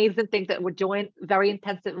an amazing thing that we're doing very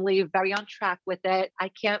intensively, very on track with it. I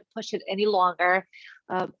can't push it any longer.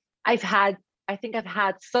 I think I've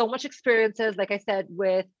had so much experiences, like I said,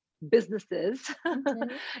 with businesses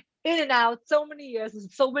in and out, so many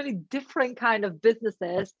years, so many different kind of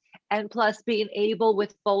businesses. And plus being able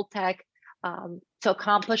with Voltec to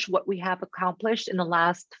accomplish what we have accomplished in the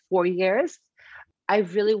last 4 years. I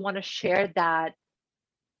really want to share that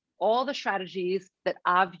all the strategies that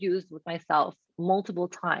I've used with myself multiple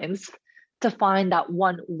times to find that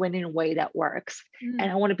one winning way that works. And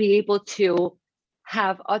I want to be able to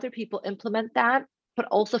have other people implement that, but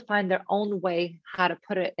also find their own way how to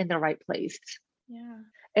put it in the right place. Yeah.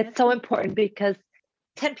 It's so important because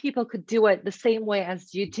 10 people could do it the same way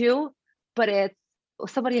as you do, but it's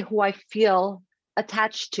somebody who I feel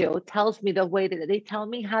attached to tells me the way that they tell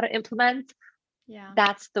me how to implement. Yeah,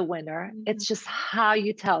 that's the winner. It's just how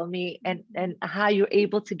you tell me and how you're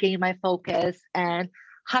able to gain my focus and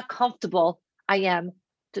how comfortable I am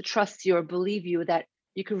to trust you or believe you that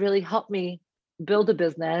you can really help me build a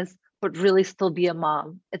business, but really still be a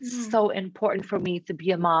mom. It's so important for me to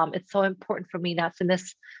be a mom. It's so important for me not to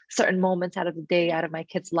miss certain moments out of the day, out of my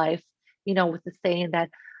kid's life, with the saying that,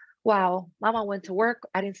 wow, mama went to work.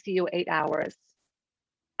 I didn't see you 8 hours.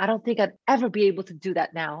 I don't think I'd ever be able to do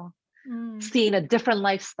that now. Seeing a different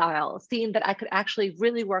lifestyle, seeing that I could actually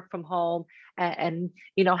really work from home and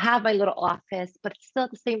have my little office, but still at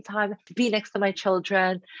the same time be next to my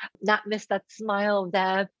children, not miss that smile of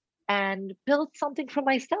them, and build something for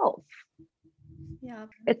myself. Yeah,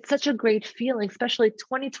 it's such a great feeling, especially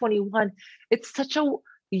 2021. It's such a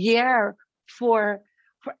year for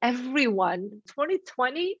everyone.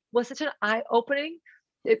 2020 was such an eye-opening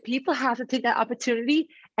that people have to take that opportunity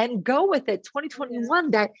and go with it.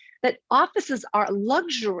 2021, that offices are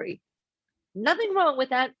luxury. Nothing wrong with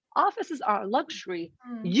that. Offices are luxury.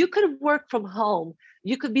 You could work from home.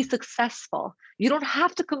 You could be successful. You don't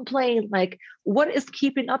have to complain like, what is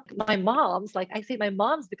keeping up my moms? Like I say my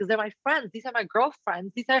moms because they're my friends. These are my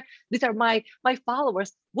girlfriends. These are my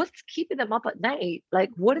followers. What's keeping them up at night?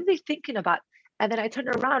 Like, what are they thinking about? And then I turn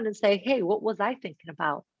around and say, hey, what was I thinking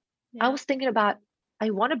about? Yeah. I was thinking about, I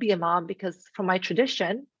want to be a mom because from my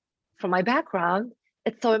tradition, from my background,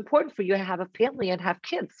 it's so important for you to have a family and have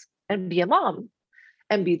kids and be a mom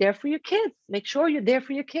and be there for your kids. Make sure you're there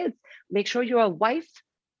for your kids. Make sure you're a wife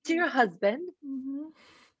to your husband.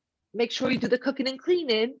 Make sure you do the cooking and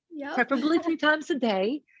cleaning, preferably 3 times a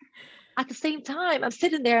day. At the same time, I'm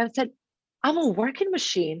sitting there and said, I'm a working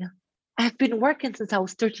machine. I've been working since I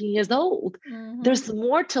was 13 years old. There's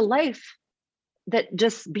more to life than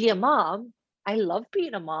just be a mom. I love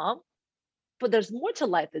being a mom, but there's more to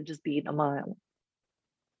life than just being a mom.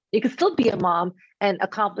 You can still be a mom and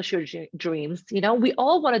accomplish your dreams. You know, we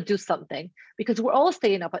all want to do something because we're all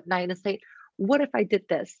staying up at night and saying, what if I did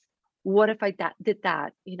this? What if I did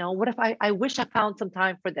that? You know, what if I wish I found some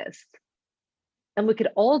time for this? And we could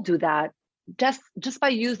all do that just by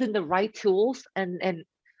using the right tools and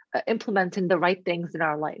implementing the right things in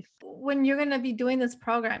our life. When you're going to be doing this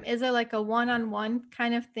program, is it like a one-on-one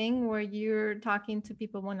kind of thing where you're talking to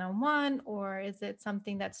people one-on-one, or is it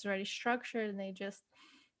something that's already structured and they just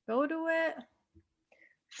go to it?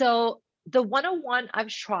 So the one-on-one I've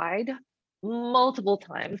tried multiple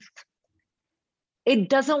times. It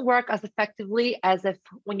doesn't work as effectively as if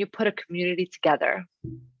when you put a community together.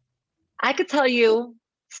 I could tell you,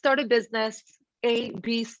 start a business, A,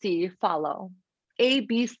 B, C, follow. A,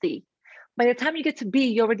 B, C. By the time you get to B,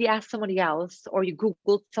 you already asked somebody else, or you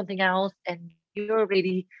Googled something else and you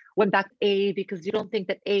already went back to A because you don't think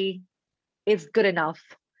that A is good enough.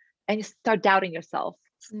 And you start doubting yourself,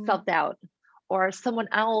 self-doubt. Or someone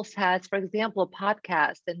else has, for example, a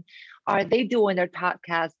podcast, and are they doing their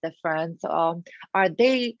podcast different? Are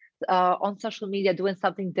they on social media doing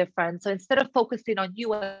something different? So instead of focusing on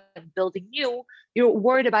you and building you, you're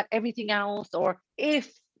worried about everything else or if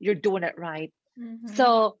you're doing it right.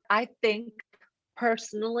 So I think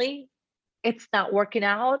personally, it's not working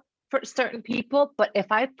out for certain people. But if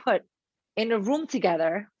I put in a room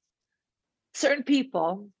together, certain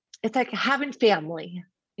people, it's like having family.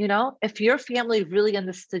 You know, if your family really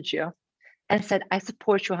understood you and said, I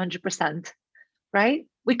support you 100%, right?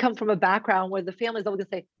 We come from a background where the family is always going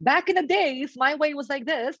to say, back in the days, my way was like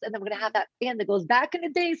this. And then we're going to have that fan that goes, back in the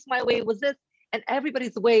days, my way was this. And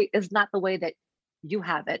everybody's way is not the way that you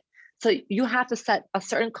have it. So you have to set a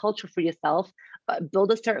certain culture for yourself,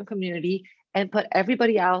 build a certain community, and put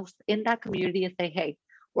everybody else in that community and say, hey,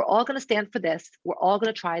 we're all going to stand for this. We're all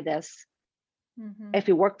going to try this. If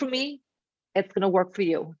it worked for me, it's going to work for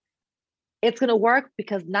you. It's going to work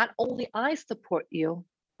because not only I support you,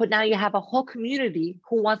 but now you have a whole community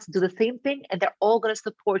who wants to do the same thing, and they're all going to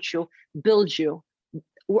support you, build you.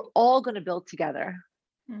 We're all going to build together.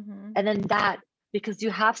 And then that, because you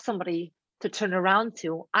have somebody to turn around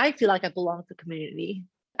to, I feel like I belong to community.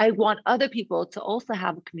 I want other people to also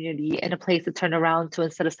have a community and a place to turn around to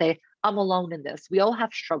instead of say, I'm alone in this. We all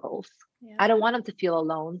have struggles. I don't want them to feel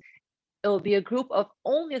alone. It will be a group of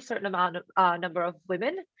only a certain amount of number of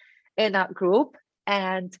women in that group.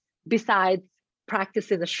 And besides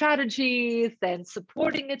practicing the strategies and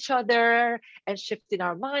supporting each other and shifting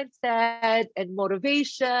our mindset and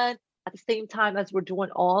motivation at the same time as we're doing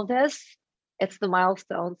all this, it's the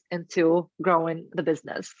milestones into growing the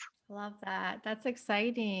business. Love that. That's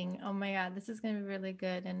exciting. Oh my God, this is going to be really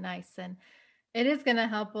good and nice. And it is going to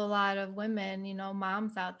help a lot of women, you know,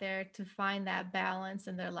 moms out there to find that balance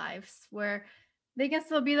in their lives where they can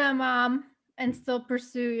still be that mom and still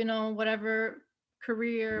pursue, you know, whatever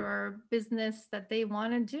career or business that they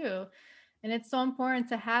want to do. And it's so important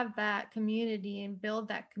to have that community and build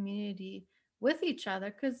that community with each other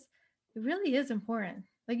because it really is important.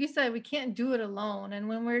 Like you said, we can't do it alone. And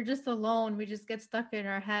when we're just alone, we just get stuck in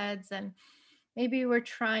our heads and maybe we're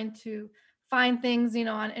trying to find things, you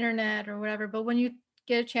know, on internet or whatever. But when you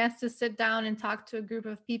get a chance to sit down and talk to a group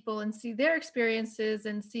of people and see their experiences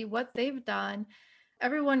and see what they've done,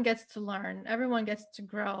 everyone gets to learn, everyone gets to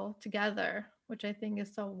grow together, which I think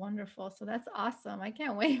is so wonderful. So that's awesome. I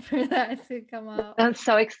can't wait for that to come out. I'm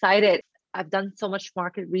so excited. I've done so much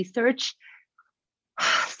market research,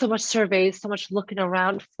 so much surveys, so much looking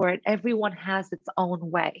around for it. Everyone has its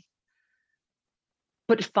own way.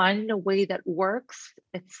 But finding a way that works,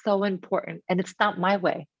 it's so important. And it's not my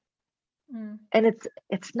way. And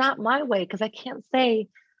it's not my way because I can't say,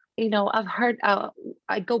 you know, I've heard,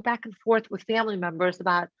 I go back and forth with family members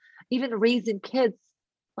about even raising kids.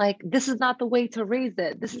 Like, this is not the way to raise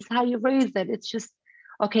it. This is how you raise it. It's just,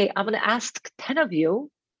 okay, I'm going to ask 10 of you,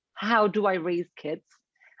 how do I raise kids?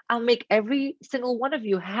 I'll make every single one of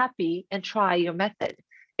you happy and try your method.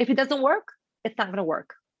 If it doesn't work, it's not going to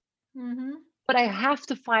work. But I have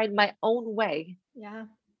to find my own way. Yeah.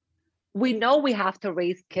 We know we have to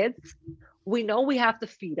raise kids. We know we have to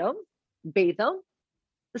feed them, bathe them.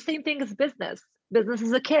 The same thing as business. Business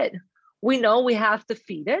is a kid. We know we have to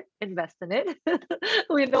feed it, invest in it.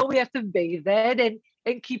 We know we have to bathe it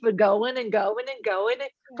and keep it going and going and going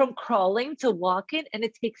from crawling to walking. And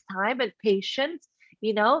it takes time and patience,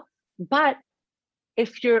 you know. But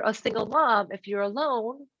if you're a single mom, if you're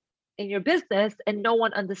alone in your business and no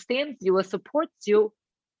one understands you or supports you,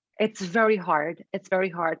 it's very hard. It's very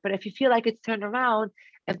hard. But if you feel like it's turned around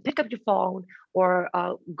and pick up your phone or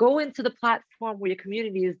go into the platform where your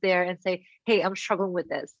community is there and say, hey, I'm struggling with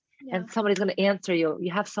this. Yeah. and somebody's going to answer you.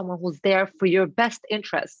 You have someone who's there for your best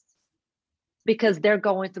interest because they're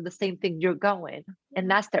going through the same thing you're going, and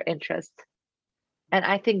that's their interest. And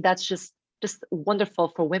I think that's just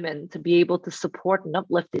wonderful for women to be able to support and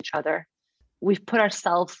uplift each other. We've put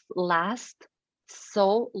ourselves last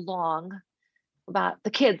so long about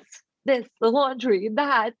the kids, this, the laundry,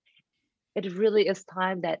 that. It really is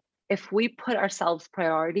time that if we put ourselves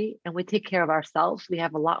priority and we take care of ourselves, we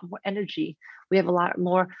have a lot more energy. We have a lot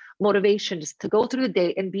more motivation just to go through the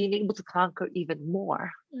day and being able to conquer even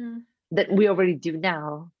more than we already do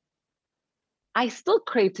now. I still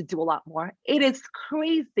crave to do a lot more. It is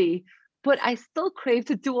crazy, but I still crave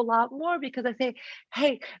to do a lot more because I say,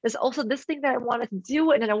 hey, there's also this thing that I want to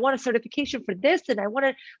do, and then I want a certification for this, and I want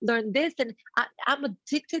to learn this, and I'm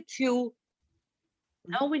addicted to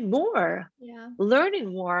knowing more,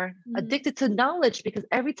 learning more, addicted to knowledge, because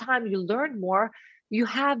every time you learn more, you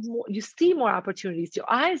have more, you see more opportunities, your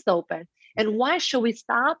eyes open. And why should we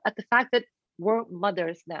stop at the fact that we're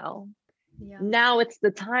mothers now? Now it's the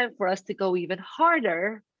time for us to go even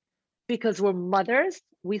harder because we're mothers.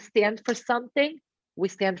 We stand for something. We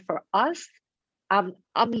stand for us. I'm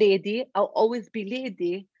lady. I'll always be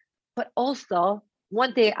lady. But also,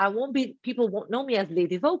 one day I won't be, people won't know me as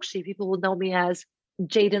Lady Vokshi. People will know me as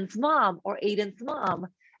Jaden's mom or Aiden's mom.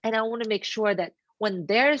 And I want to make sure that when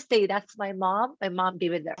they say that's my mom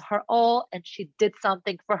gave it her all and she did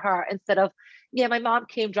something for her instead of, yeah, my mom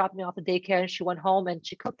came, dropped me off at daycare and she went home and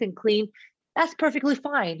she cooked and cleaned. That's perfectly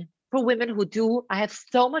fine for women who do. I have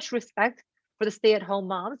so much respect for the stay-at-home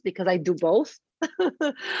moms because I do both.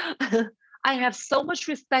 I have so much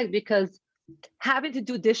respect because having to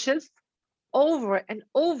do dishes over and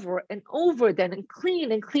over and over then and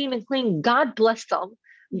clean and clean and clean, God bless them.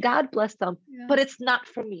 God bless them. But it's not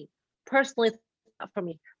for me. Personally, it's not for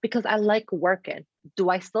me because I like working. Do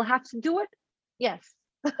I still have to do it? Yes,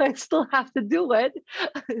 I still have to do it.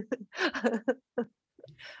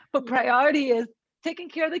 But priority is taking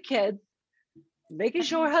care of the kids, making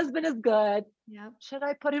sure her husband is good. Should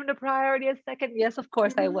I put him to priority as second? Yes, of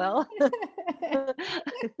course I will.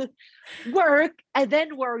 Work and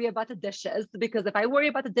then worry about the dishes, because if I worry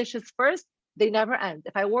about the dishes first, they never end.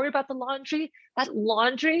 If I worry about the laundry, that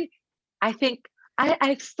laundry, I think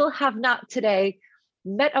I still have not today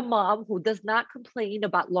met a mom who does not complain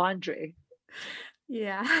about laundry.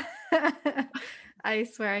 Yeah. I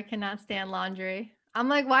swear I cannot stand laundry. I'm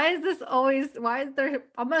like, why is this always, why is there,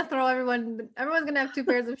 I'm going to throw everyone's going to have 2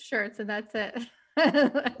 pairs of shirts and that's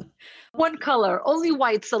it. One color, only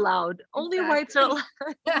whites allowed. Only whites are allowed.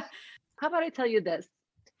 How about I tell you this?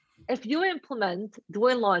 If you implement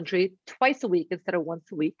doing laundry twice a week instead of once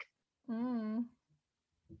a week,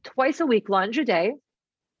 twice a week laundry day,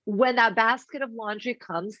 when that basket of laundry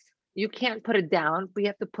comes, you can't put it down, but you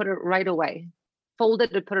have to put it right away. Fold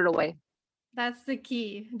it and put it away. That's the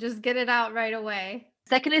key. Just get it out right away.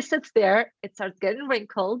 Second, it sits there, it starts getting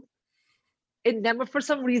wrinkled. It never, for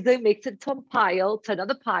some reason, makes it to a pile, to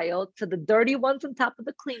another pile, to the dirty ones on top of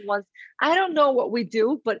the clean ones. I don't know what we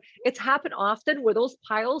do, but it's happened often where those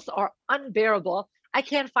piles are unbearable. I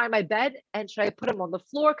can't find my bed, and should I put them on the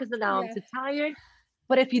floor because now I'm too tired?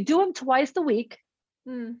 But if you do them twice a week,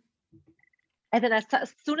 and then as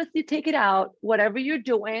soon as you take it out, whatever you're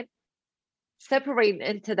doing, separate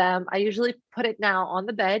into them. I usually put it now on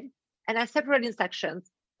the bed, and I separate in sections.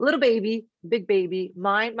 Little baby, big baby,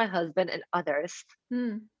 mine, my husband, and others.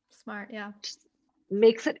 Smart, yeah. Just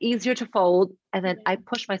makes it easier to fold. And then I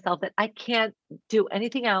push myself that I can't do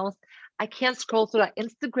anything else. I can't scroll through that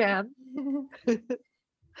Instagram.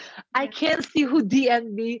 I can't see who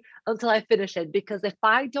DM'd me until I finish it. Because if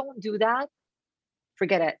I don't do that,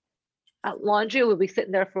 forget it. Laundry will be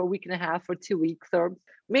sitting there for a week and a half or 2 weeks, or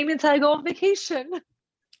maybe until I go on vacation.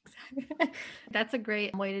 That's a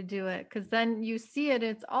great way to do it, because then you see it,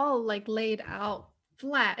 it's all like laid out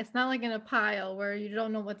flat. It's not like in a pile where you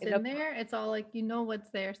don't know what's in there. It's all like, you know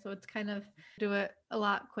what's there. So it's kind of do it a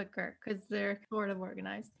lot quicker because they're sort of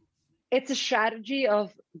organized. It's a strategy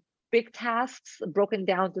of big tasks broken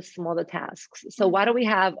down to smaller tasks. So why do we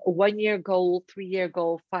have a 1-year goal, 3-year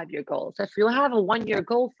goal, 5-year goal? So if you have a 1-year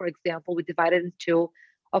goal, for example, we divide it into,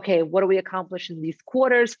 okay, what do we accomplish in these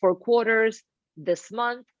quarters, 4 quarters, this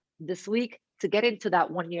month, this week, to get into that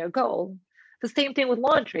 1-year goal? The same thing with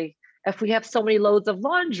laundry. If we have so many loads of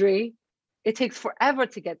laundry, it takes forever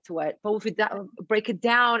to get to it. But if we break it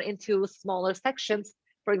down into smaller sections,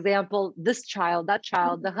 for example, this child, that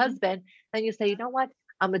child, the husband, then you say, you know what?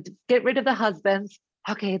 I'm going to get rid of the husbands.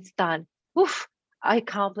 Okay, it's done. Oof, I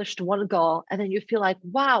accomplished 1 goal. And then you feel like,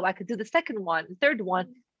 wow, I could do the second one, third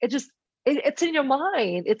one. It's in your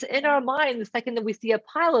mind. It's in our mind. The second that we see a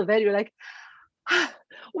pile of it, you're like,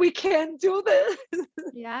 we can't do this.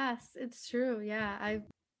 Yes, it's true. Yeah,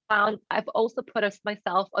 I've also put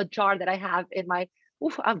myself a jar that I have in my.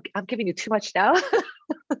 Oof, I'm giving you too much now.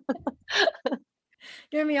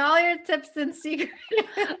 give me all your tips and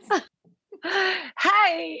secrets.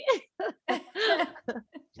 Hey.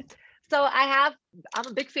 So I'm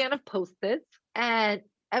a big fan of Post-its, and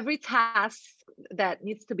every task that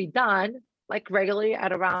needs to be done, like regularly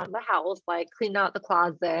at around the house, like clean out the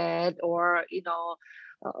closet or,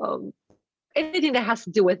 um, anything that has to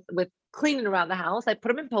do with cleaning around the house, I put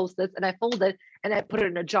them in Post-its and I fold it and I put it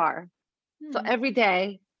in a jar. So Hmm. every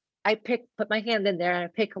day I put my hand in there and I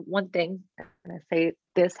pick one thing and I say,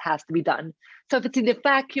 this has to be done. So if it's either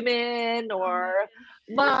vacuuming Oh my or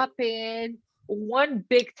mopping, one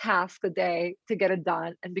big task a day to get it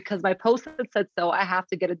done. And because my Post-it said so, I have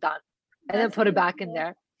to get it done and then That's put it really back in cool.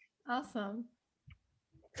 there. Awesome.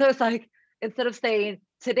 So it's like, instead of saying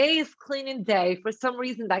today is cleaning day, for some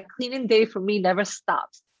reason that cleaning day for me never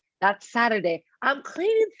stops. That's Saturday. I'm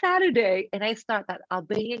cleaning Saturday. And I start that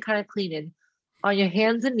Albanian kind of cleaning on your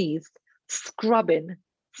hands and knees, scrubbing, Yeah.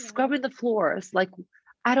 scrubbing the floors. Like,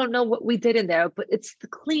 I don't know what we did in there, but it's the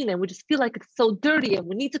cleaning. We just feel like it's so dirty and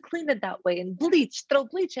we need to clean it that way, and bleach, throw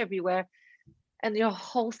bleach everywhere. And your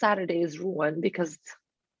whole Saturday is ruined because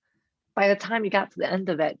by the time you got to the end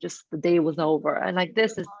of it, just the day was over. And like, It's a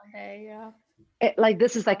this is long day. Yeah.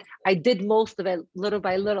 like I did most of it little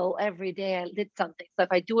by little every day. I did something. So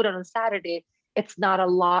if I do it on a Saturday, it's not a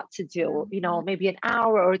lot to do, Mhm. maybe an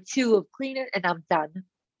hour or two of cleaning and I'm done.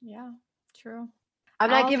 Yeah. True. I'm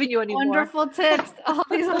not All giving these you any more. wonderful tips. All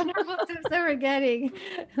these wonderful tips that we're getting.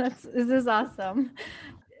 This is awesome.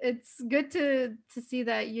 It's good to see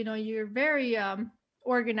that you're very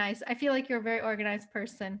organized. I feel like you're a very organized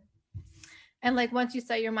person. And like once you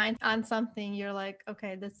set your mind on something, you're like,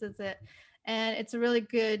 okay, this is it. And it's a really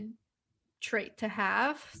good trait to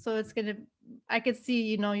have. So I could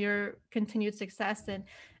see, your continued success, and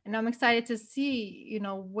I'm excited to see,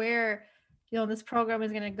 where, this program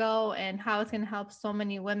is gonna go and how it's gonna help so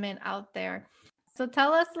many women out there. So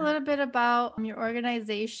tell us a little bit about your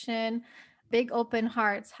organization, Big Open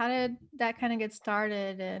Hearts. How did that kind of get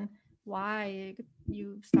started and why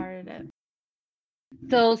you started it?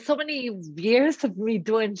 So many years of me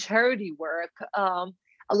doing charity work.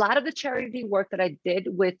 A lot of the charity work that I did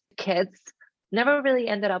with kids never really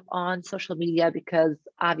ended up on social media because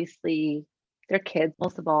obviously they're kids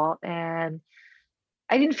most of all. And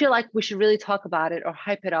I didn't feel like we should really talk about it or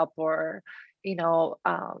hype it up or,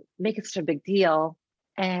 make it such a big deal.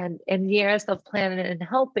 And in years of planning and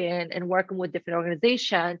helping and working with different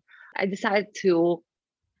organizations, I decided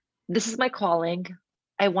this is my calling.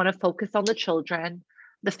 I want to focus on the children.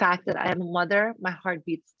 The fact that I am a mother, my heart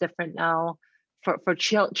beats different now for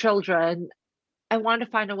children. I want to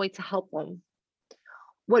find a way to help them.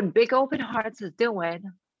 What Big Open Hearts is doing,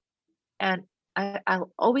 and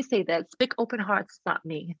I'll always say this, Big Open Hearts is not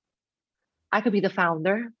me. I could be the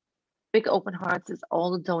founder. Big Open Hearts is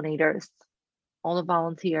all the donators, all the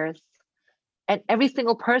volunteers, and every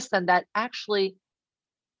single person that actually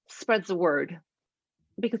spreads the word.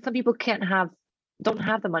 Because some people don't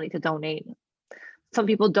have the money to donate. Some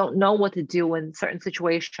people don't know what to do in certain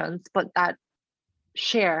situations, but that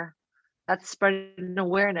spreading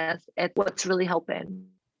awareness at what's really helping.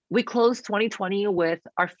 We closed 2020 with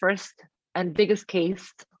our first and biggest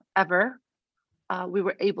case ever. We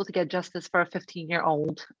were able to get justice for a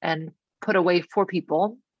 15-year-old and put away 4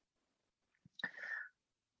 people.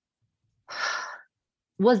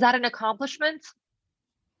 Was that an accomplishment?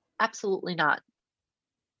 Absolutely not.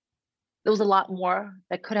 There was a lot more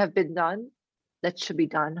that could have been done, that should be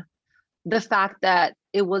done. The fact that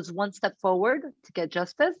it was one step forward to get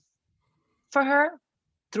justice for her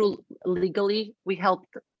through legally, we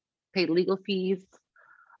helped pay legal fees,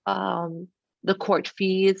 the court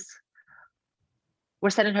fees.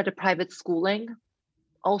 We're sending her to private schooling.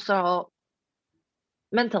 Also,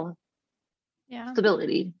 mental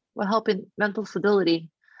stability. We're helping mental stability.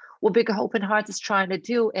 What Big Open Hearts is trying to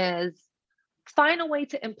do is find a way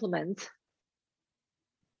to implement,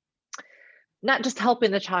 not just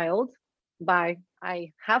helping the child by,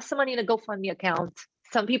 I have some money in a GoFundMe account.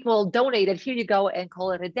 Some people donated, here you go, and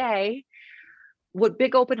call it a day. What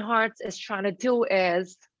Big Open Hearts is trying to do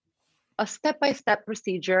is a step-by-step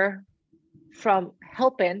procedure from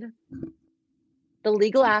helping the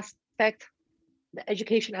legal aspect, the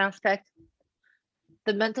education aspect,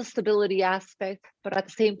 the mental stability aspect, but at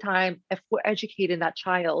the same time, if we're educating that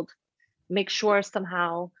child, make sure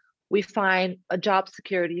somehow we find a job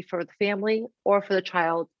security for the family or for the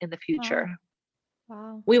child in the future.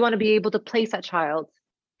 Wow. We want to be able to place that child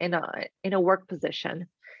in a work position.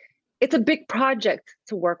 it's a big project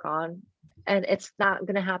to work on, and it's not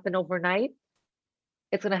going to happen overnight.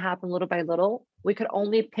 It's going to happen little by little. We could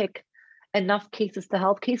only pick enough cases to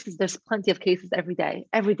help cases. There's plenty of cases every day.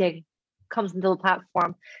 Every day comes into the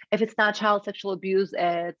platform. If it's not child sexual abuse,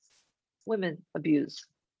 it's women abuse,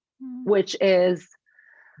 which is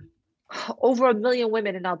over 1 million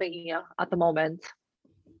women in Albania at the moment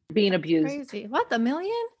being abused. Crazy. What, 1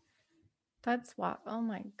 million? That's what? Oh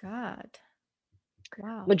my God.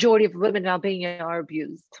 Wow. Majority of women in Albania are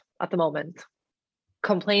abused at the moment,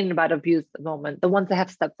 complaining about abuse at the moment. The ones that have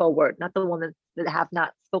stepped forward, not the ones that have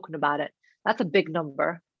not spoken about it. That's a big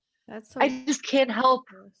number. That's so I just can't help.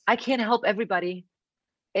 I can't help everybody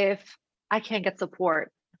if I can't get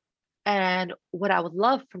support. And what I would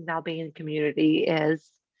love from the Albanian community is,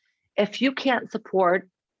 if you can't support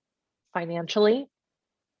financially,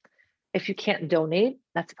 if you can't donate,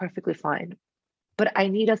 that's perfectly fine. But I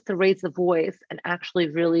need us to raise the voice and actually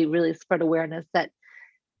really, really spread awareness that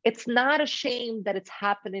it's not a shame that it's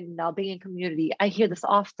happening in the Albanian community. I hear this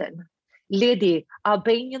often. Lady,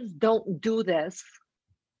 Albanians don't do this.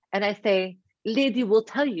 And I say, Lady will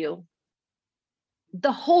tell you,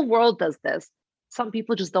 the whole world does this. Some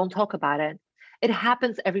people just don't talk about it. It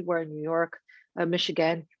happens everywhere in New York,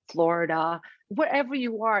 Michigan, Florida, wherever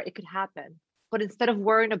you are, it could happen. But instead of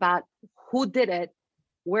worrying about who did it,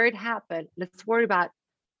 where it happened, let's worry about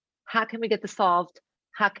how can we get this solved?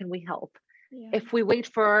 How can we help? Yeah. If we wait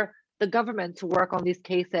for the government to work on these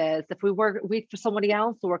cases, if we wait for somebody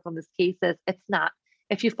else to work on these cases, it's not.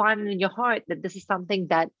 If you find it in your heart that this is something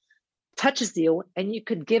that touches you and you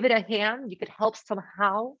could give it a hand, you could help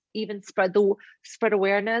somehow, even spread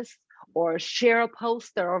awareness or share a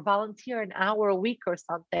poster or volunteer an hour a week or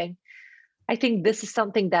something. I think this is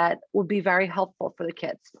something that would be very helpful for the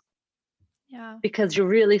kids. Yeah. Because you're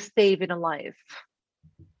really saving a life.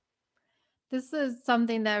 This is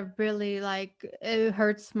something that really, like, it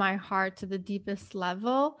hurts my heart to the deepest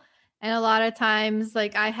level. And a lot of times,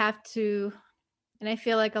 like, I have to, and I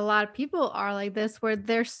feel like a lot of people are like this, where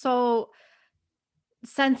they're so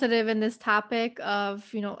sensitive in this topic of,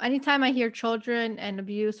 anytime I hear children and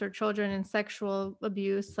abuse or children and sexual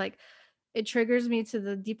abuse, like, it triggers me to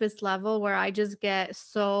the deepest level where I just get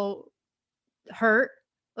so hurt,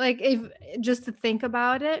 like, if just to think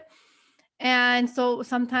about it. And so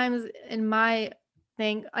sometimes in my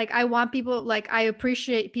thing, like, I want people, like, I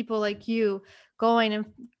appreciate people like you going and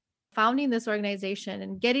founding this organization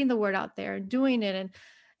and getting the word out there and doing it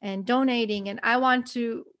and donating. And I want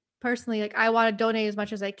to personally, like, I want to donate as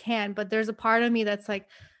much as I can, but there's a part of me that's like,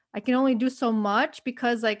 I can only do so much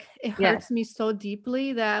because, like, it hurts me so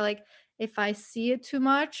deeply that, like, if I see it too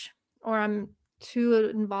much or I'm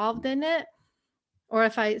too involved in it, or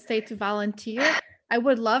if I say to volunteer, I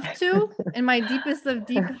would love to in my deepest of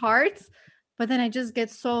deep hearts, but then I just get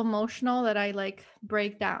so emotional that I, like,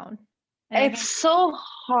 break down. And it's so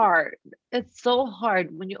hard. It's so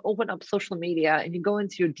hard when you open up social media and you go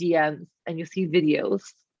into your DMs and you see videos,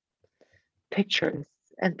 pictures,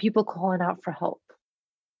 and people calling out for help.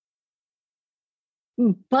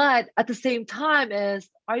 But at the same time,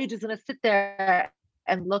 are you just going to sit there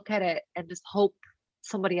and look at it and just hope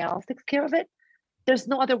somebody else takes care of it? There's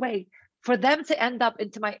no other way. For them to end up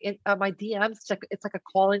into my DMs, it's like a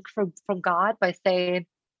calling from God by saying,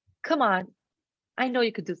 come on, I know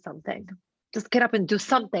you could do something. Just get up and do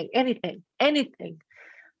something, anything.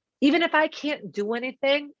 Even if I can't do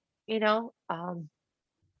anything, I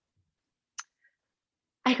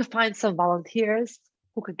could find some volunteers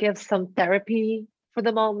who could give some therapy for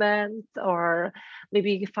the moment, or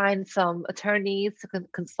maybe you find some attorneys to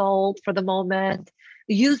consult for the moment,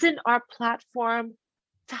 using our platform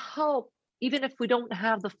to help, even if we don't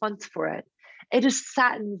have the funds for it. It just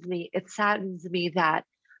saddens me. It saddens me that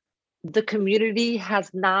the community has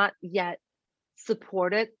not yet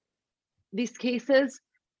supported these cases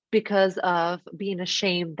because of being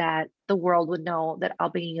ashamed that the world would know that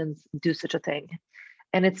Albanians do such a thing.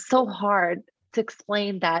 And it's so hard to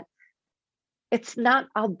explain that it's not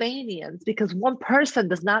Albanians, because one person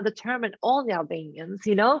does not determine all the Albanians,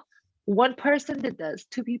 One person did this,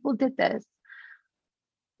 2 people did this.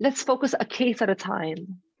 Let's focus a case at a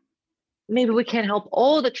time. Maybe we can't help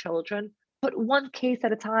all the children, but one case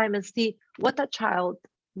at a time and see what that child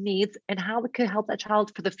needs and how we can help that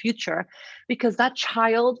child for the future, because that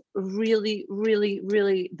child really, really,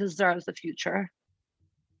 really deserves a future.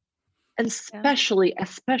 And especially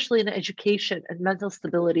in education and mental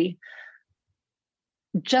stability.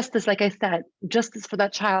 Justice, like I said, justice for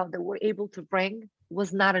that child that we're able to bring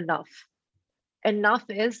was not enough. Enough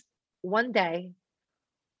is one day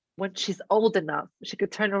when she's old enough, she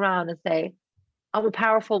could turn around and say, I'm a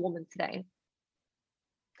powerful woman today.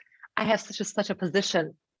 I have such a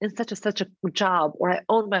position in such a job, or I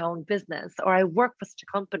own my own business, or I work for such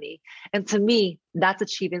a company. And to me, that's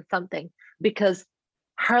achieving something, because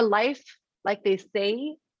her life, like they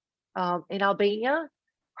say in Albania,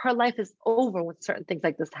 her life is over when certain things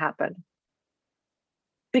like this happen,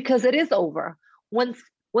 because it is over. Once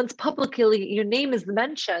publicly your name is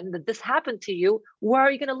mentioned that this happened to you, where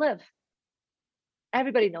are you going to live?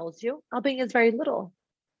 Everybody knows you. Albania is very little.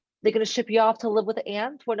 They're going to ship you off to live with an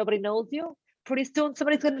ant where nobody knows you. Pretty soon,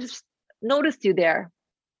 somebody's going to just notice you there,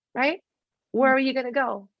 right? Where are you going to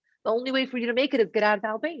go? The only way for you to make it is get out of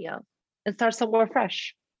Albania and start somewhere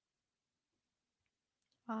fresh.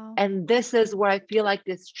 Wow. And this is where I feel like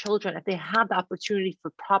these children, if they have the opportunity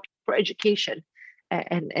for proper education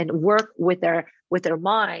and work with their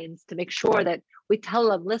minds to make sure that we tell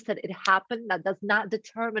them, listen, it happened. That does not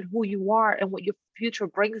determine who you are and what your future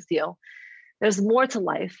brings you. There's more to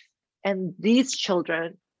life. And these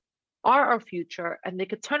children are our future. And they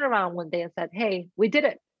could turn around one day and said, hey, we did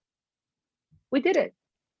it. We did it.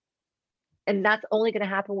 And that's only going to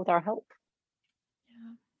happen with our help.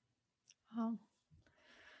 Yeah. Wow.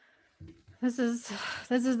 This is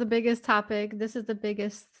the biggest topic. This is the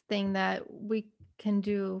biggest thing that we can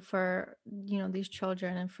do for, these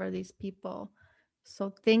children and for these people.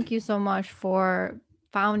 So thank you so much for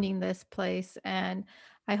founding this place. And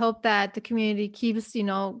I hope that the community keeps,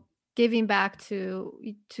 giving back to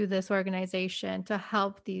this organization to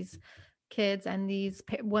help these kids and these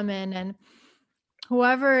women and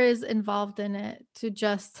whoever is involved in it, to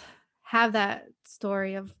just have that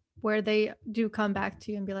story of where they do come back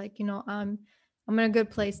to you and be like, I'm in a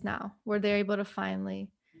good place now, where they're able to finally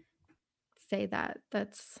say that.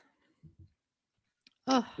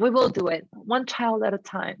 We will do it one child at a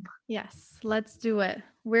time. Yes, let's do it.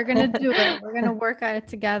 We're gonna do it. We're gonna work at it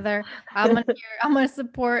together. I'm gonna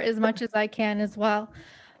support as much as I can as well.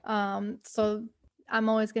 So I'm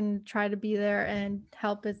always gonna try to be there and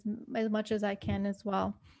help as much as I can as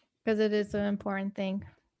well, because it is an important thing.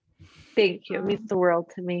 Thank you. It means the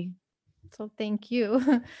world to me. So thank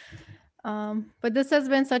you. But this has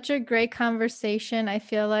been such a great conversation. I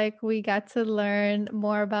feel like we got to learn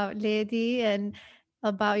more about Lady and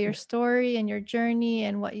about your story and your journey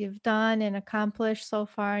and what you've done and accomplished so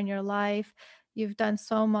far in your life. You've done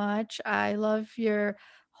so much. I love your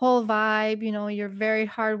whole vibe. You're a very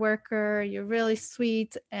hard worker. You're really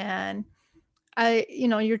sweet. And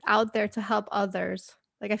you're out there to help others.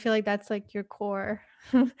 Like, I feel like that's like your core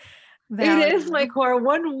value. It is my core.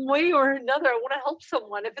 One way or another, I want to help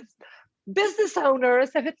someone. If it's business owners,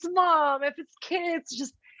 if it's mom, if it's kids,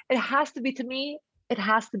 just, it has to be, to me, it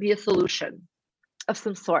has to be a solution of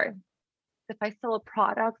some sort. If I sell a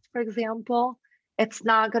product, for example, it's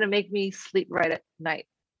not going to make me sleep right at night.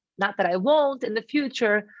 Not that I won't in the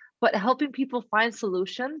future, but helping people find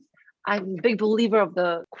solutions. I'm a big believer of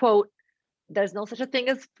the quote, there's no such a thing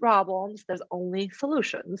as problems, there's only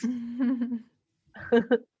solutions. Yep.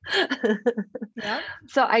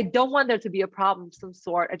 So I don't want there to be a problem of some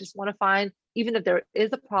sort. I just want to find, even if there is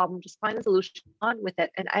a problem, just find a solution on with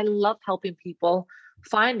it. And I love helping people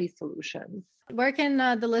find these solutions. Where can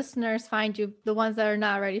the listeners find you, the ones that are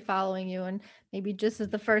not already following you and maybe just is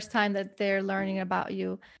the first time that they're learning about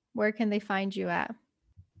you? Where can they find you at?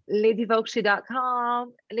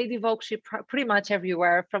 LadyVokshi.com, Lady Vokshi pretty much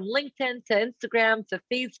everywhere, from LinkedIn to Instagram to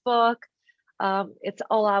Facebook. It's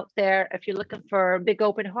all out there. If you're looking for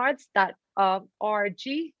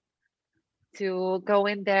bigopenhearts.org to go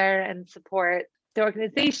in there and support the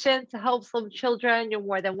organization to help some children, you're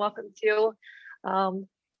more than welcome to.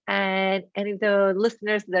 And any of the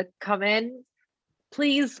listeners that come in,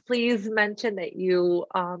 please mention that you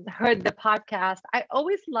heard the podcast. I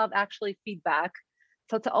always love actually feedback.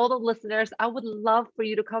 So to all the listeners, I would love for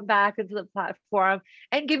you to come back into the platform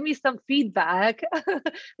and give me some feedback.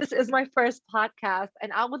 This is my first podcast,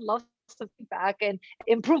 and I would love some feedback and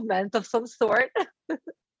improvement of some sort.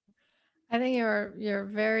 I think you're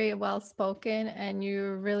very well spoken and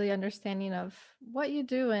you're really understanding of what you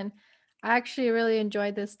do. And I actually really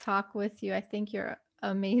enjoyed this talk with you. I think you're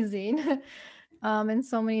amazing in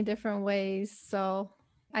so many different ways. So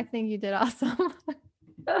I think you did awesome.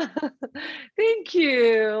 Thank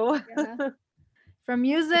you. Yeah. From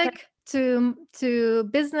music to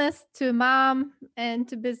business to mom and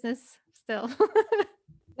to business still.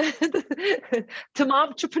 To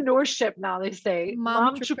momtrepreneurship now, they say.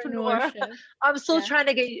 Momtrepreneurship. I'm still trying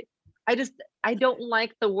to get, I don't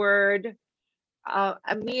like the word,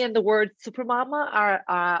 me and the word supermama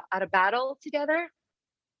are at a battle together.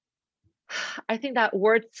 I think that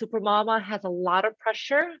word supermama has a lot of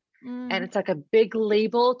pressure. And it's like a big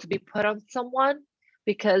label to be put on someone,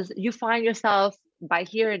 because you find yourself by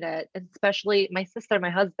hearing it, and especially my sister, my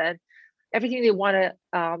husband, everything they want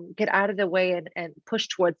to get out of the way and push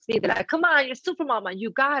towards me. They're like, come on, you're super mama,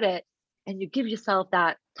 you got it. And you give yourself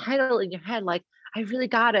that title in your head, like, I really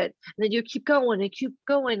got it. And then you keep going and keep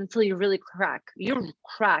going until you really crack. You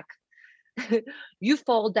crack. You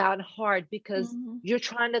fall down hard because you're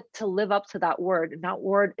trying to live up to that word. And that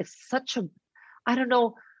word is such a, I don't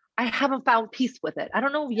know, I haven't found peace with it. I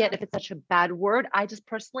don't know yet if it's such a bad word. I just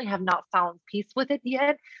personally have not found peace with it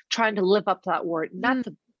yet, trying to live up to that word. And that's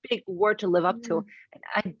a big word to live up to. And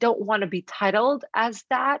I don't want to be titled as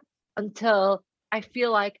that until I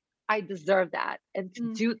feel like I deserve that. And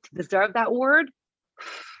to deserve that word,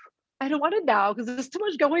 I don't want it now because there's too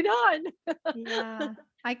much going on. Yeah,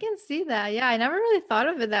 I can see that. Yeah, I never really thought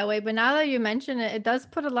of it that way. But now that you mention it, it does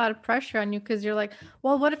put a lot of pressure on you because you're like,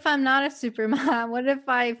 well, what if I'm not a super mom? What if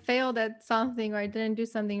I failed at something or I didn't do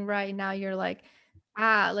something right? Now you're like,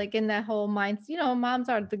 like in that whole mind, moms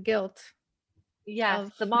are the guilt Yes,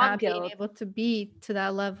 of the mom not being guilt. able to be to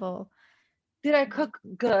that level. Did I cook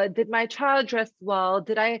good? Did my child dress well?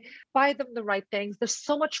 Did I buy them the right things? There's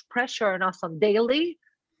so much pressure on us on daily.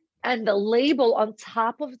 And the label on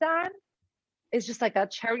top of that is just like a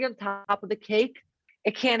cherry on top of the cake.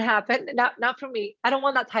 It can't happen. Not for me. I don't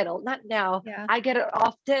want that title. Not now. Yeah. I get it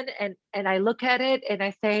often and I look at it and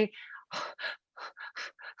I say,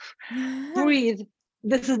 breathe.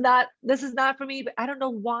 This is not for me. But I don't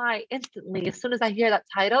know why instantly, as soon as I hear that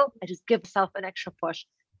title, I just give myself an extra push.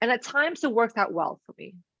 And at times it works out well for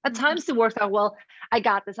me. At times it works out well. I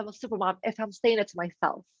got this. I'm a super mom if I'm saying it to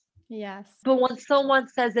myself. Yes. But when someone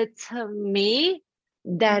says it to me,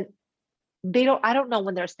 then I don't know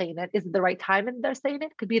when they're saying it. Is it the right time and they're saying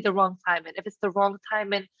it? Could be the wrong time. And if it's the wrong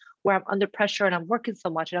time and where I'm under pressure and I'm working so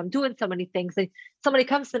much and I'm doing so many things, and somebody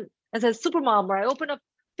comes in and says, super mom, or I open up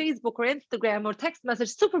Facebook or Instagram or text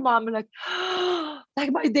message, super mom, and like,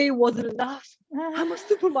 like my day wasn't enough. I'm a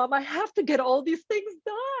super mom. I have to get all these things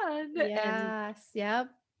done. Yes. Yep.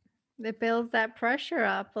 It builds that pressure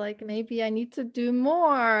up. Like maybe I need to do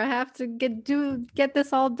more. I have to get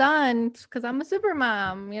this all done because I'm a super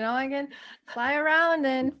mom. I can fly around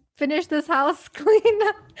and finish this house clean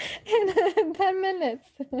in 10 minutes.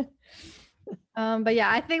 But yeah,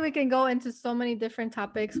 I think we can go into so many different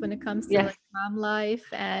topics when it comes to like mom life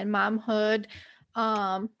and momhood.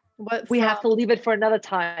 We have to leave it for another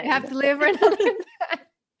time. We have to leave for another time.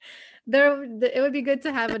 It would be good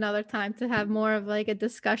to have another time to have more of like a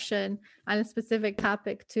discussion on a specific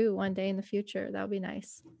topic too one day in the future. That would be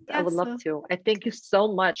nice. I would love to. I thank you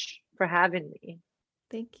so much for having me.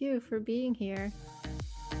 Thank you for being here.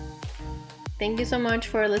 Thank you so much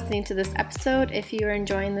for listening to this episode. If you are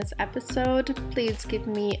enjoying this episode, please give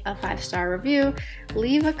me a 5-star review,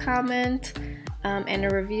 leave a comment and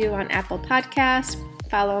a review on Apple Podcasts.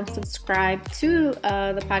 Follow and subscribe to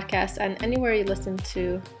the podcast and anywhere you listen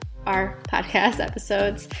to our podcast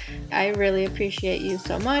episodes. I really appreciate you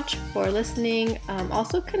so much for listening.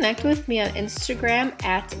 Also connect with me on Instagram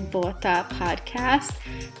at Bota Podcast.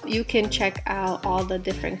 You can check out all the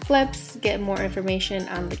different clips, get more information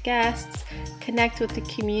on the guests, connect with the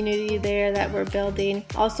community there that we're building.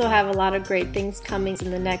 Also have a lot of great things coming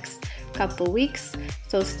in the next couple weeks,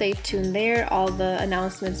 so stay tuned there. All the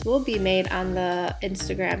announcements will be made on the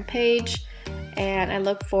Instagram page, and I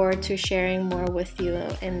look forward to sharing more with you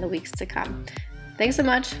in the weeks to come. Thanks so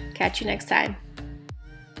much. Catch you next time.